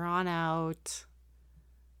 drawn out,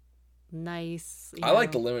 nice. I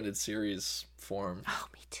like the limited series form. Oh,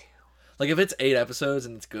 me too. Like, if it's 8 episodes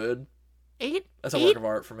and it's good, 8. That's a work of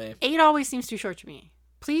art for me. 8 always seems too short to me.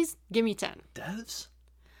 Please give me 10. Devs?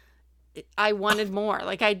 I wanted more.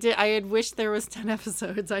 Like, I had wished there was 10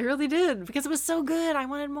 episodes. I really did, because it was so good. I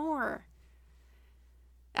wanted more.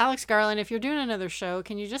 Alex Garland, if you're doing another show,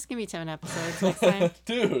 can you just give me 10 episodes next time?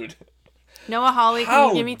 Dude. Noah Hawley, can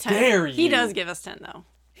you give me 10? Dare you? He does give us 10, though.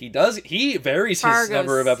 He does. He varies his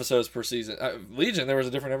number of episodes per season. Legion, there was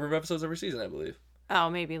a different number of episodes every season, I believe. Oh,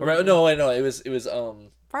 maybe. No, it was.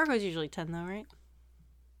 Fargo's usually 10, though, right?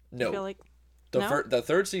 No. I feel like the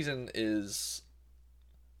third season is.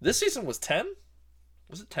 This season was 10?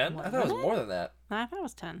 Was it 10? I thought it was more than that. I thought it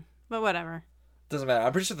was 10, but whatever. Doesn't matter.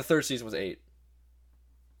 I'm pretty sure the third season was 8.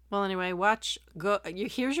 Well, anyway,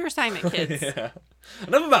 here's your assignment, kids. Yeah.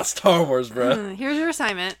 Enough about Star Wars, bro. Here's your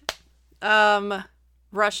assignment.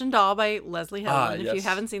 Russian Doll by Leslie Helen. If you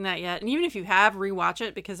haven't seen that yet, and even if you have, rewatch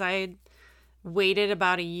it, because I waited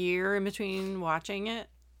about a year in between watching it,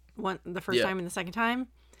 the first time and the second time.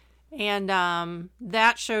 And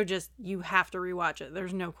that show, just, you have to rewatch it.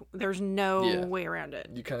 There's no way around it.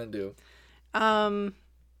 You kind of do.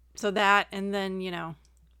 So that, and then,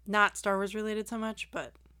 not Star Wars related so much,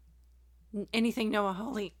 but anything Noah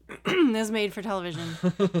Hawley is made for television,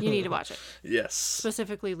 you need to watch it. Yes.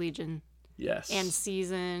 Specifically Legion. Yes. And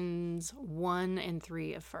seasons 1 and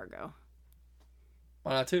 3 of Fargo.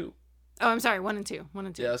 Why not 2? Oh, I'm sorry, 1 and 2.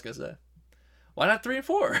 Yeah, I was gonna say. Why not 3 and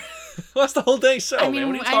 4? What's the whole dang show, man?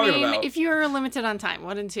 What are you talking about? If you're limited on time,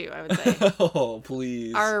 1 and 2, I would say. Oh,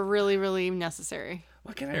 please. Are really, really necessary.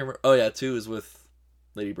 Why can't I remember? Oh, yeah, 2 is with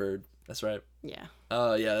Lady Bird. That's right. Yeah.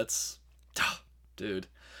 Yeah, that's... Dude.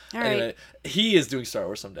 All anyway, right. he is doing Star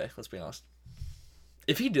Wars someday, let's be honest.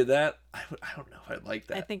 If he did that, I don't know if I'd like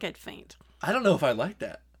that. I think I'd faint. I don't know if I'd like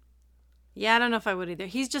that. Yeah, I don't know if I would either.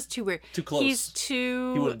 He's just too weird. Too close. He's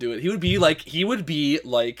too... He wouldn't do it. He would be like,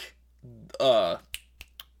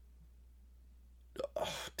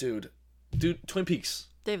 dude, Twin Peaks.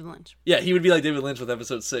 David Lynch. Yeah, he would be like David Lynch with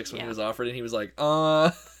episode 6 when he was offered, and he was like,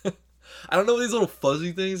 I don't know what these little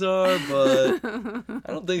fuzzy things are, but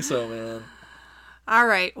I don't think so, man. All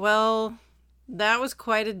right, well, that was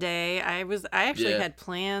quite a day. I actually had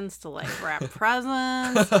plans to like wrap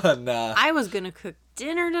presents. Nah. I was gonna cook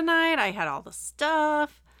dinner tonight. I had all the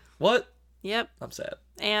stuff. What? Yep. I'm sad.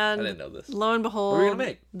 And I didn't know this. Lo and behold, what are we gonna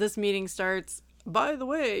make? This meeting starts. By the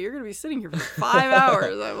way, you're gonna be sitting here for 5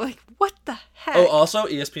 hours. I'm like, what the heck? Oh, also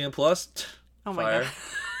ESPN Plus. Oh my Fire.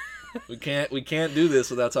 God. we can't do this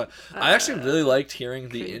without talking. I actually really liked hearing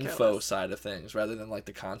the couldn't care info less. side of things rather than like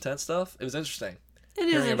the content stuff. It was interesting. It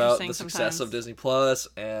is hearing about interesting the sometimes. success of Disney Plus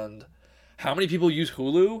and how many people use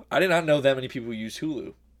Hulu. I did not know that many people use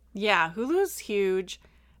Hulu. Yeah, Hulu's huge.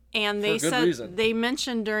 And they For a good said reason. they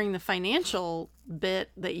mentioned during the financial bit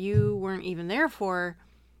that you weren't even there for.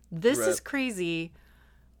 This Right. is crazy.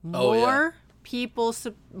 Oh, yeah.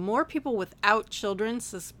 More people without children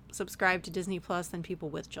subscribe to Disney Plus than people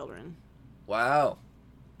with children. Wow.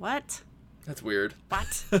 What? That's weird.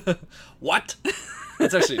 What? What?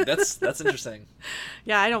 That's interesting.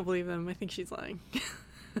 Yeah, I don't believe him. I think she's lying.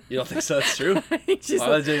 You don't think so? That's true? I think she's Why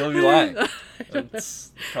would you be lying?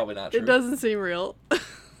 That's probably not true. It doesn't seem real.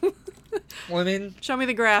 Well, I mean... Show me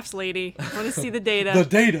the graphs, lady. I want to see the data. The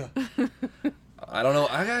data! I don't know.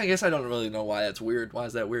 I guess I don't really know why that's weird. Why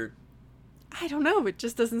is that weird? I don't know. It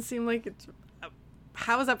just doesn't seem like it's...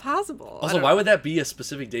 How is that possible? Also, why would that be a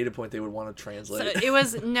specific data point they would want to translate? So it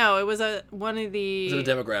was one of the... Is it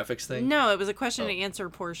a demographics thing? No, it was a question and answer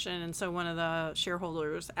portion, and so one of the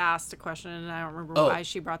shareholders asked a question, and I don't remember why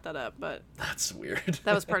she brought that up, but that's weird.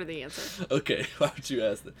 that was part of the answer. Okay, why would you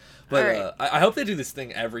ask that? But right. I hope they do this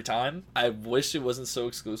thing every time. I wish it wasn't so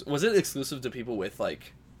exclusive. Was it exclusive to people with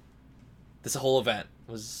like this whole event?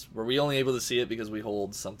 Were we only able to see it because we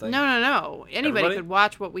hold something? No. Anybody Everybody? could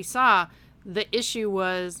watch what we saw. The issue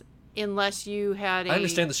was, unless you had I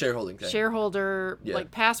understand the shareholding thing. Shareholder like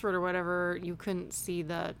password or whatever, you couldn't see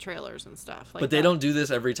the trailers and stuff. Like but they don't do this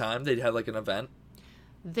every time. They have like an event.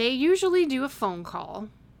 They usually do a phone call.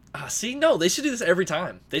 See, no, they should do this every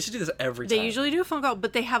time. They should do this every time. They usually do a phone call,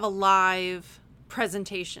 but they have a live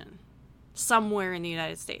presentation somewhere in the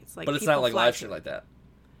United States. Like, but it's not like live stream like that.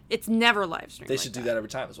 It's never live stream. They should do that every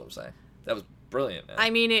time. Is what I'm saying. That was brilliant, man. I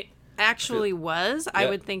mean, it actually was. Yeah. I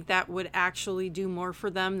would think that would actually do more for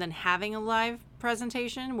them than having a live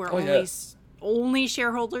presentation where only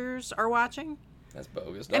shareholders are watching. That's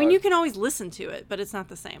bogus. I mean, you can always listen to it, but it's not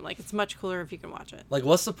the same. Like, it's much cooler if you can watch it. Like,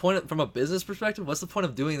 what's the point from a business perspective? What's the point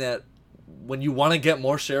of doing that when you want to get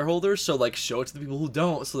more shareholders? So, like, show it to the people who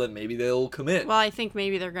don't, so that maybe they'll commit. Well, I think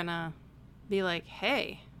maybe they're gonna be like,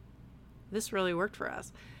 "Hey, this really worked for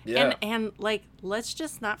us." Yeah. And like, let's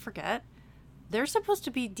just not forget, they're supposed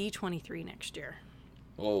to be D23 next year.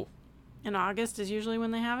 Whoa. In August is usually when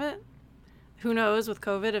they have it. Who knows with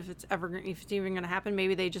COVID if it's even going to happen?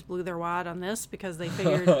 Maybe they just blew their wad on this because they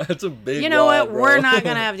figured, That's a big. You know wad, what? bro. We're not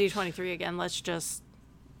going to have D23 again. Let's just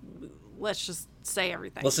say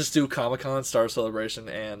everything. Let's just do Comic-Con, Star Celebration,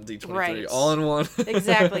 and D23 Right. all in one.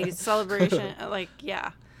 Exactly. Celebration. Like,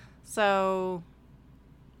 yeah. So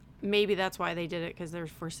maybe that's why they did it, because they're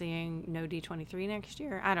foreseeing no D23 next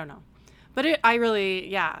year. I don't know. But I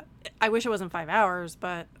wish it wasn't 5 hours,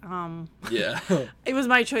 but Yeah. it was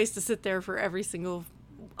my choice to sit there for every single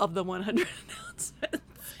of the 100 announcements.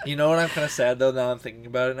 You know what? I'm kind of sad though. Now I'm thinking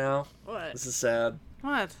about it now. What? This is sad.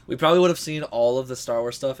 What? We probably would have seen all of the Star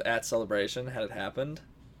Wars stuff at Celebration had it happened.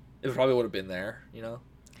 It probably would have been there. You know.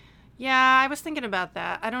 Yeah, I was thinking about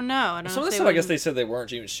that. I don't know. Some of the stuff I guess they said they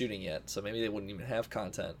weren't even shooting yet, so maybe they wouldn't even have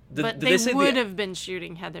content. But they would have been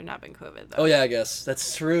shooting had there not been COVID, though. Oh yeah, I guess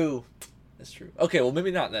that's true. That's true. Okay, well maybe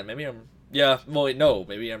not then. Maybe I'm. Yeah. Well, wait, no.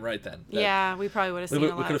 Maybe I'm right then. Yeah, we probably would have seen. We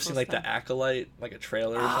could have seen like the Acolyte, like a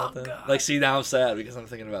trailer or something. God. Like, see, now I'm sad because I'm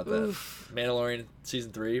thinking about that. Oof. Mandalorian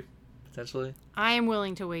season 3, potentially. I am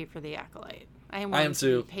willing to wait for the Acolyte. I am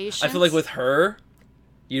too. To be patient. I feel like with her,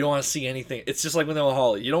 you don't want to see anything. It's just like with Noah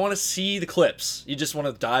Hawley. You don't want to see the clips. You just want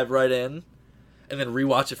to dive right in, and then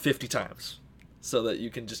rewatch it 50 times, so that you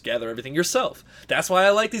can just gather everything yourself. That's why I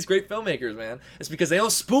like these great filmmakers, man. It's because they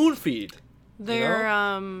don't spoon feed. They're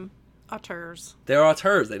auteurs. They're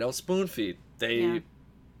auteurs. They don't spoon feed. They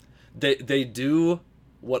do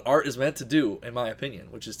what art is meant to do, in my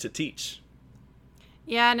opinion, which is to teach.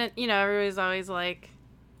 Yeah, and everybody's always like,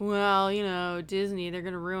 well, Disney, they're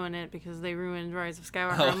gonna ruin it because they ruined Rise of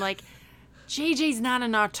Skywalker. I'm like, JJ's not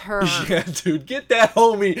an auteur. Yeah, dude, get that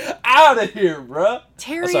homie out of here, bruh.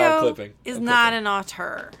 Terrio is not an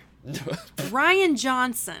auteur. Rian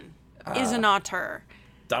Johnson is an auteur.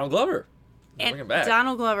 Donald Glover. Bring him back.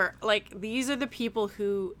 Donald Glover. Like, these are the people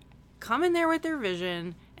who come in there with their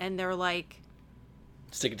vision, and they're like,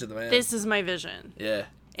 stick it to the man. This is my vision. Yeah.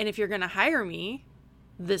 And if you're going to hire me,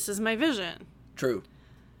 this is my vision. True.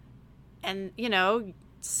 And,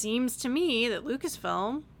 seems to me that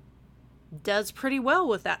Lucasfilm does pretty well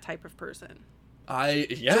with that type of person.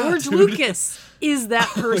 George Lucas is that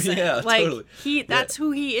person. Yeah, like, totally. That's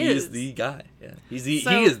who he is. He is the guy. Yeah.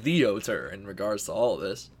 He is the auteur in regards to all of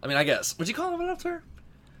this. I mean, I guess. Would you call him an auteur?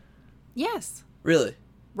 Yes. Really?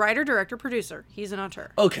 Writer, director, producer. He's an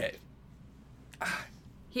auteur. Okay.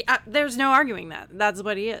 There's no arguing that. That's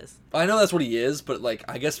what he is. I know that's what he is, but, like,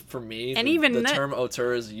 I guess for me, and the term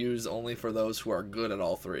auteur is used only for those who are good at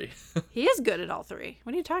all three. He is good at all three.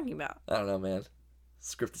 What are you talking about? I don't know, man.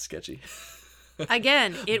 Script is sketchy.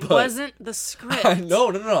 Again, it wasn't the script. No.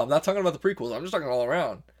 I'm not talking about the prequels. I'm just talking all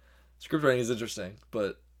around. Script writing is interesting,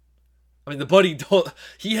 but I mean, the buddy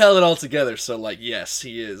he held it all together. So, like, yes,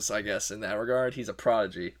 he is. I guess in that regard, he's a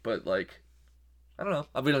prodigy. But, like, I don't know.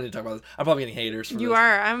 We don't need to talk about this. I'm probably getting haters. For you this.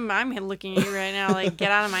 are. I'm looking at you right now. Like, get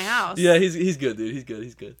out of my house. Yeah, he's good, dude.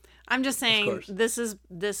 He's good. I'm just saying this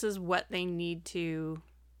is what they need to.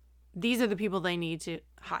 These are the people they need to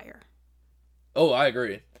hire. Oh, I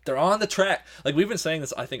agree. They're on the track. Like, we've been saying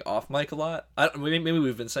this, I think, off mic a lot. Maybe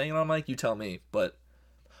we've been saying it on mic. You tell me. But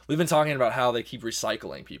we've been talking about how they keep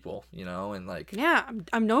recycling people, and like. Yeah,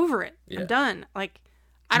 I'm over it. Yeah. I'm done. Like,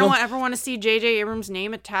 I don't ever want to see J.J. Abrams'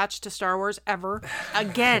 name attached to Star Wars ever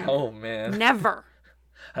again. Oh man. Never.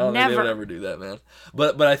 I don't think they would ever do that, man.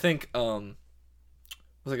 But I think what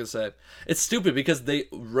was I gonna say? It's stupid because they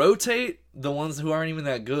rotate the ones who aren't even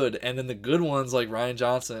that good, and then the good ones like Rian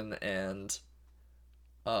Johnson and.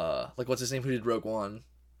 Like, what's his name? Who did Rogue One?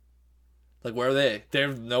 Like, where are they?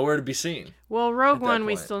 They're nowhere to be seen. Well, Rogue One,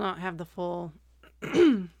 we still don't have the full,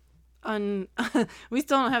 we still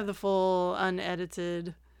don't have the full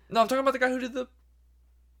unedited. No, I'm talking about the guy who did the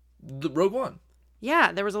Rogue One.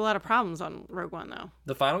 Yeah, there was a lot of problems on Rogue One, though.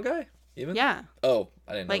 The final guy, even. Yeah. Oh,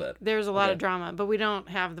 I didn't know that. There's a lot of drama, but we don't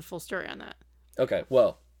have the full story on that. Okay,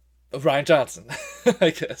 well, Rian Johnson,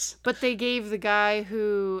 I guess. But they gave the guy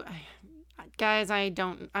who. Guys,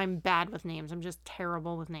 I'm bad with names. I'm just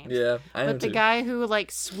terrible with names. Yeah, I am too. But the guy who,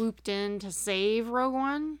 like, swooped in to save Rogue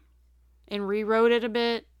One and rewrote it a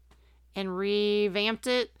bit and revamped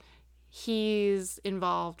it, he's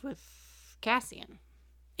involved with Cassian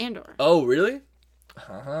Andor. Oh, really?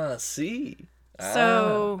 See?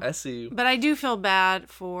 So, I see. But I do feel bad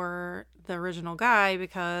for the original guy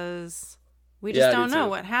because we just don't know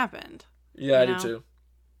what happened. Yeah, I do too.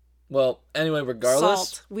 Well, anyway, regardless.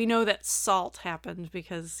 Salt. We know that Salt happened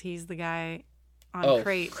because he's the guy on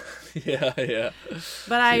Crate. Yeah.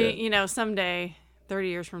 But someday, 30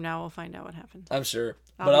 years from now, we'll find out what happened. I'm sure.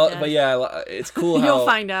 But yeah, it's cool how. You'll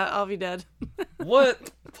find out. I'll be dead.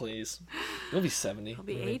 What? Please. You'll be 70. I'll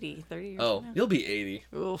be 80, 30 years from now. You'll be 80.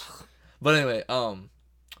 Oof. But anyway,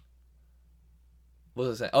 what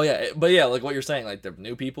was I saying? Oh, yeah. But yeah, like what you're saying, like the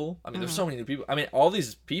new people. I mean, there's so many new people. I mean, all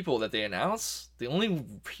these people that they announced, the only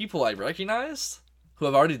people I recognized who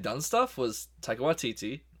have already done stuff was Taika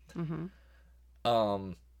Waititi. Mm-hmm.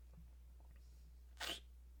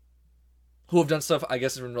 Who have done stuff, I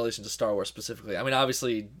guess, in relation to Star Wars specifically. I mean,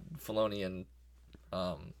 obviously, Filoni and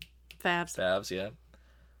Fabs, yeah.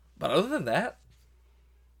 But other than that,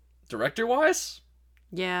 director-wise,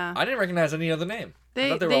 yeah, I didn't recognize any other name. I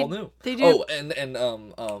thought they were all new. They do. Oh,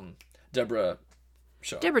 and Deborah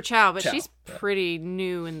Chow. Deborah Chow, but she's pretty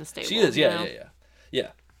new in the stable. She is, yeah.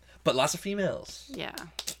 But lots of females. Yeah.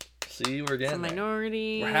 See, we're getting some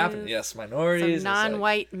minorities. We're having, minorities. Some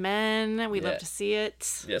non-white men. We love to see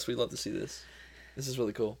it. Yes, we love to see this. This is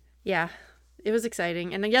really cool. Yeah. It was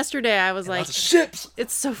exciting. And then yesterday I was like... Lots of ships!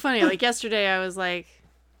 It's so funny. Like, yesterday I was like,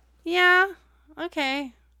 yeah,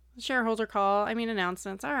 okay. Shareholder call. I mean,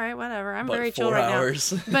 announcements. All right, whatever. I'm very chill right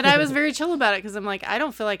now. But I was very chill about it because I'm like, I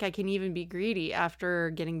don't feel like I can even be greedy after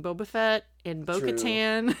getting Boba Fett and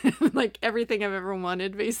Bo-Katan. Like, everything I've ever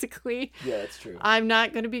wanted, basically. Yeah, that's true. I'm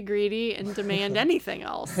not going to be greedy and demand anything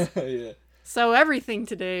else. Yeah. So everything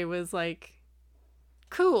today was like,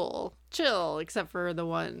 cool, chill, except for the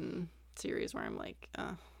one series where I'm like,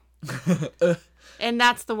 and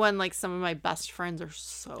that's the one, like, some of my best friends are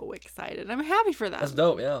so excited. I'm happy for them. That's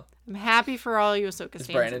dope, yeah. I'm happy for all you Ahsoka fans.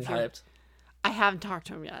 Is Brandon hyped? I haven't talked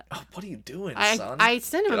to him yet. Oh, what are you doing, son? I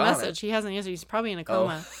sent him Get a on message. it. He hasn't answered. He's probably in a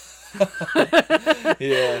coma.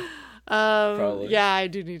 Yeah. Probably. Yeah, I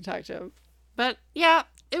do need to talk to him. But yeah,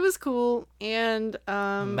 it was cool. And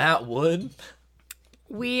Matt Wood.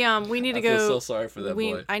 we need to I go. feel so sorry for that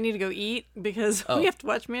boy. I need to go eat because we have to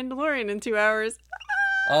watch Mandalorian in 2 hours.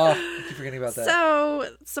 Oh, I keep forgetting about that. So,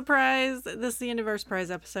 surprise. This is the end of our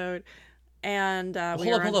surprise episode. And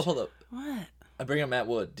hold up. What? I bring up Matt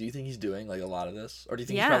Wood. Do you think he's doing like a lot of this? Or do you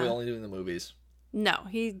think he's probably only doing the movies? No,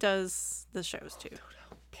 he does the shows too.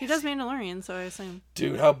 He does Mandalorian, so I assume.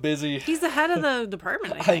 Dude, how busy. He's the head of the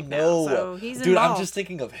department, I think, know. Now, so he's Dude, involved. I'm just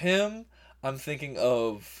thinking of him. I'm thinking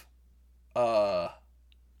of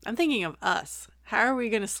I'm thinking of us. How are we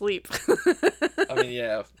going to sleep? I mean,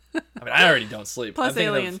 yeah. I mean, I already don't sleep. Plus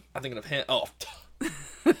Alien. I'm thinking of him. Oh.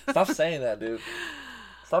 Stop saying that, dude.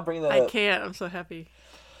 Stop bringing that up. I can't. I'm so happy.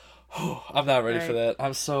 I'm not ready for that.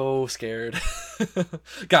 I'm so scared.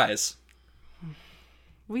 Guys.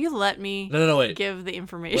 Will you let me No, wait. give the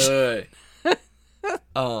information? Wait.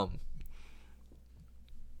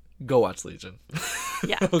 Go watch Legion.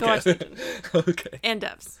 Yeah, go watch Legion. Okay. And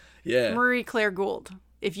Devs. Yeah. Marie Claire Gould.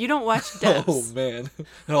 If you don't watch Devs. Oh, man.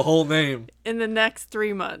 The whole name. In the next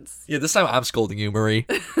 3 months. Yeah, this time I'm scolding you, Marie.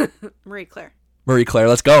 Marie Claire. Marie Claire,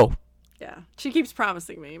 let's go. Yeah. She keeps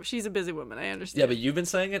promising me. She's a busy woman. I understand. Yeah, but you've been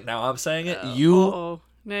saying it. Now I'm saying it. Now you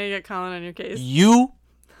got Colin on your case. You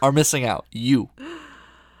are missing out. You.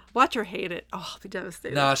 Watch her hate it. Oh, I'll be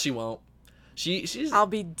devastated. Nah, she won't. She's. I'll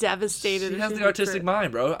be devastated. She has the artistic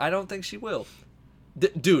mind, bro. I don't think she will.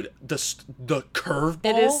 Dude, the curveball.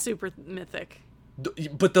 It is super mythic.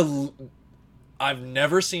 But I've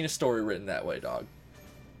never seen a story written that way, dog.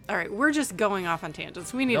 All right, we're just going off on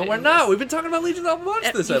tangents. We need. No, to we're end not. this. We've been talking about Legion of bunch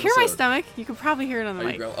this episode. You hear my stomach? You could probably hear it on the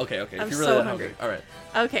mic. Okay. I'm If you're really so that hungry. All right.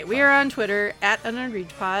 Okay, we are on Twitter at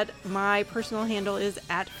UnknownRegionPod. My personal handle is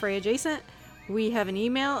at FreyAdjacent. We have an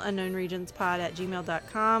email,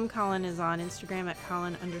 unknownregionspod@gmail.com. Colin is on Instagram at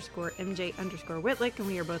Colin_MJ_Whitlick, and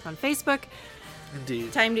we are both on Facebook.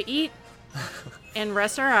 Indeed. Time to eat and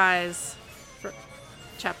rest our eyes for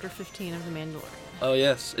chapter 15 of The Mandalorian. Oh,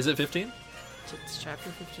 yes. Is it 15? It's chapter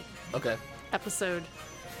 15. Okay. Episode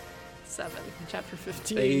 7, chapter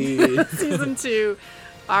 15. Hey. Season 2,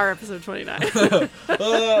 our episode 29.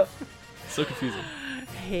 So confusing.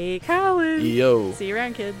 Hey, Colin. Yo. See you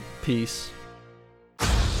around, kid. Peace.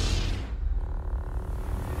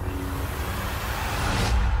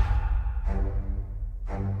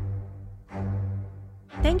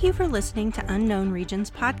 Thank you for listening to Unknown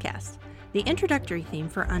Regions Podcast. The introductory theme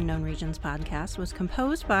for Unknown Regions Podcast was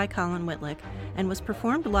composed by Colin Whitlick and was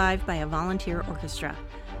performed live by a volunteer orchestra.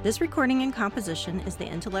 This recording and composition is the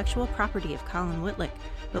intellectual property of Colin Whitlick,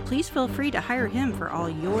 but please feel free to hire him for all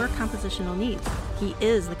your compositional needs. He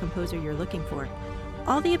is the composer you're looking for.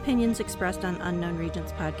 All the opinions expressed on Unknown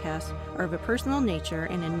Regions Podcast are of a personal nature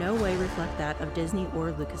and in no way reflect that of Disney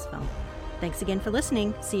or Lucasfilm. Thanks again for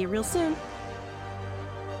listening. See you real soon.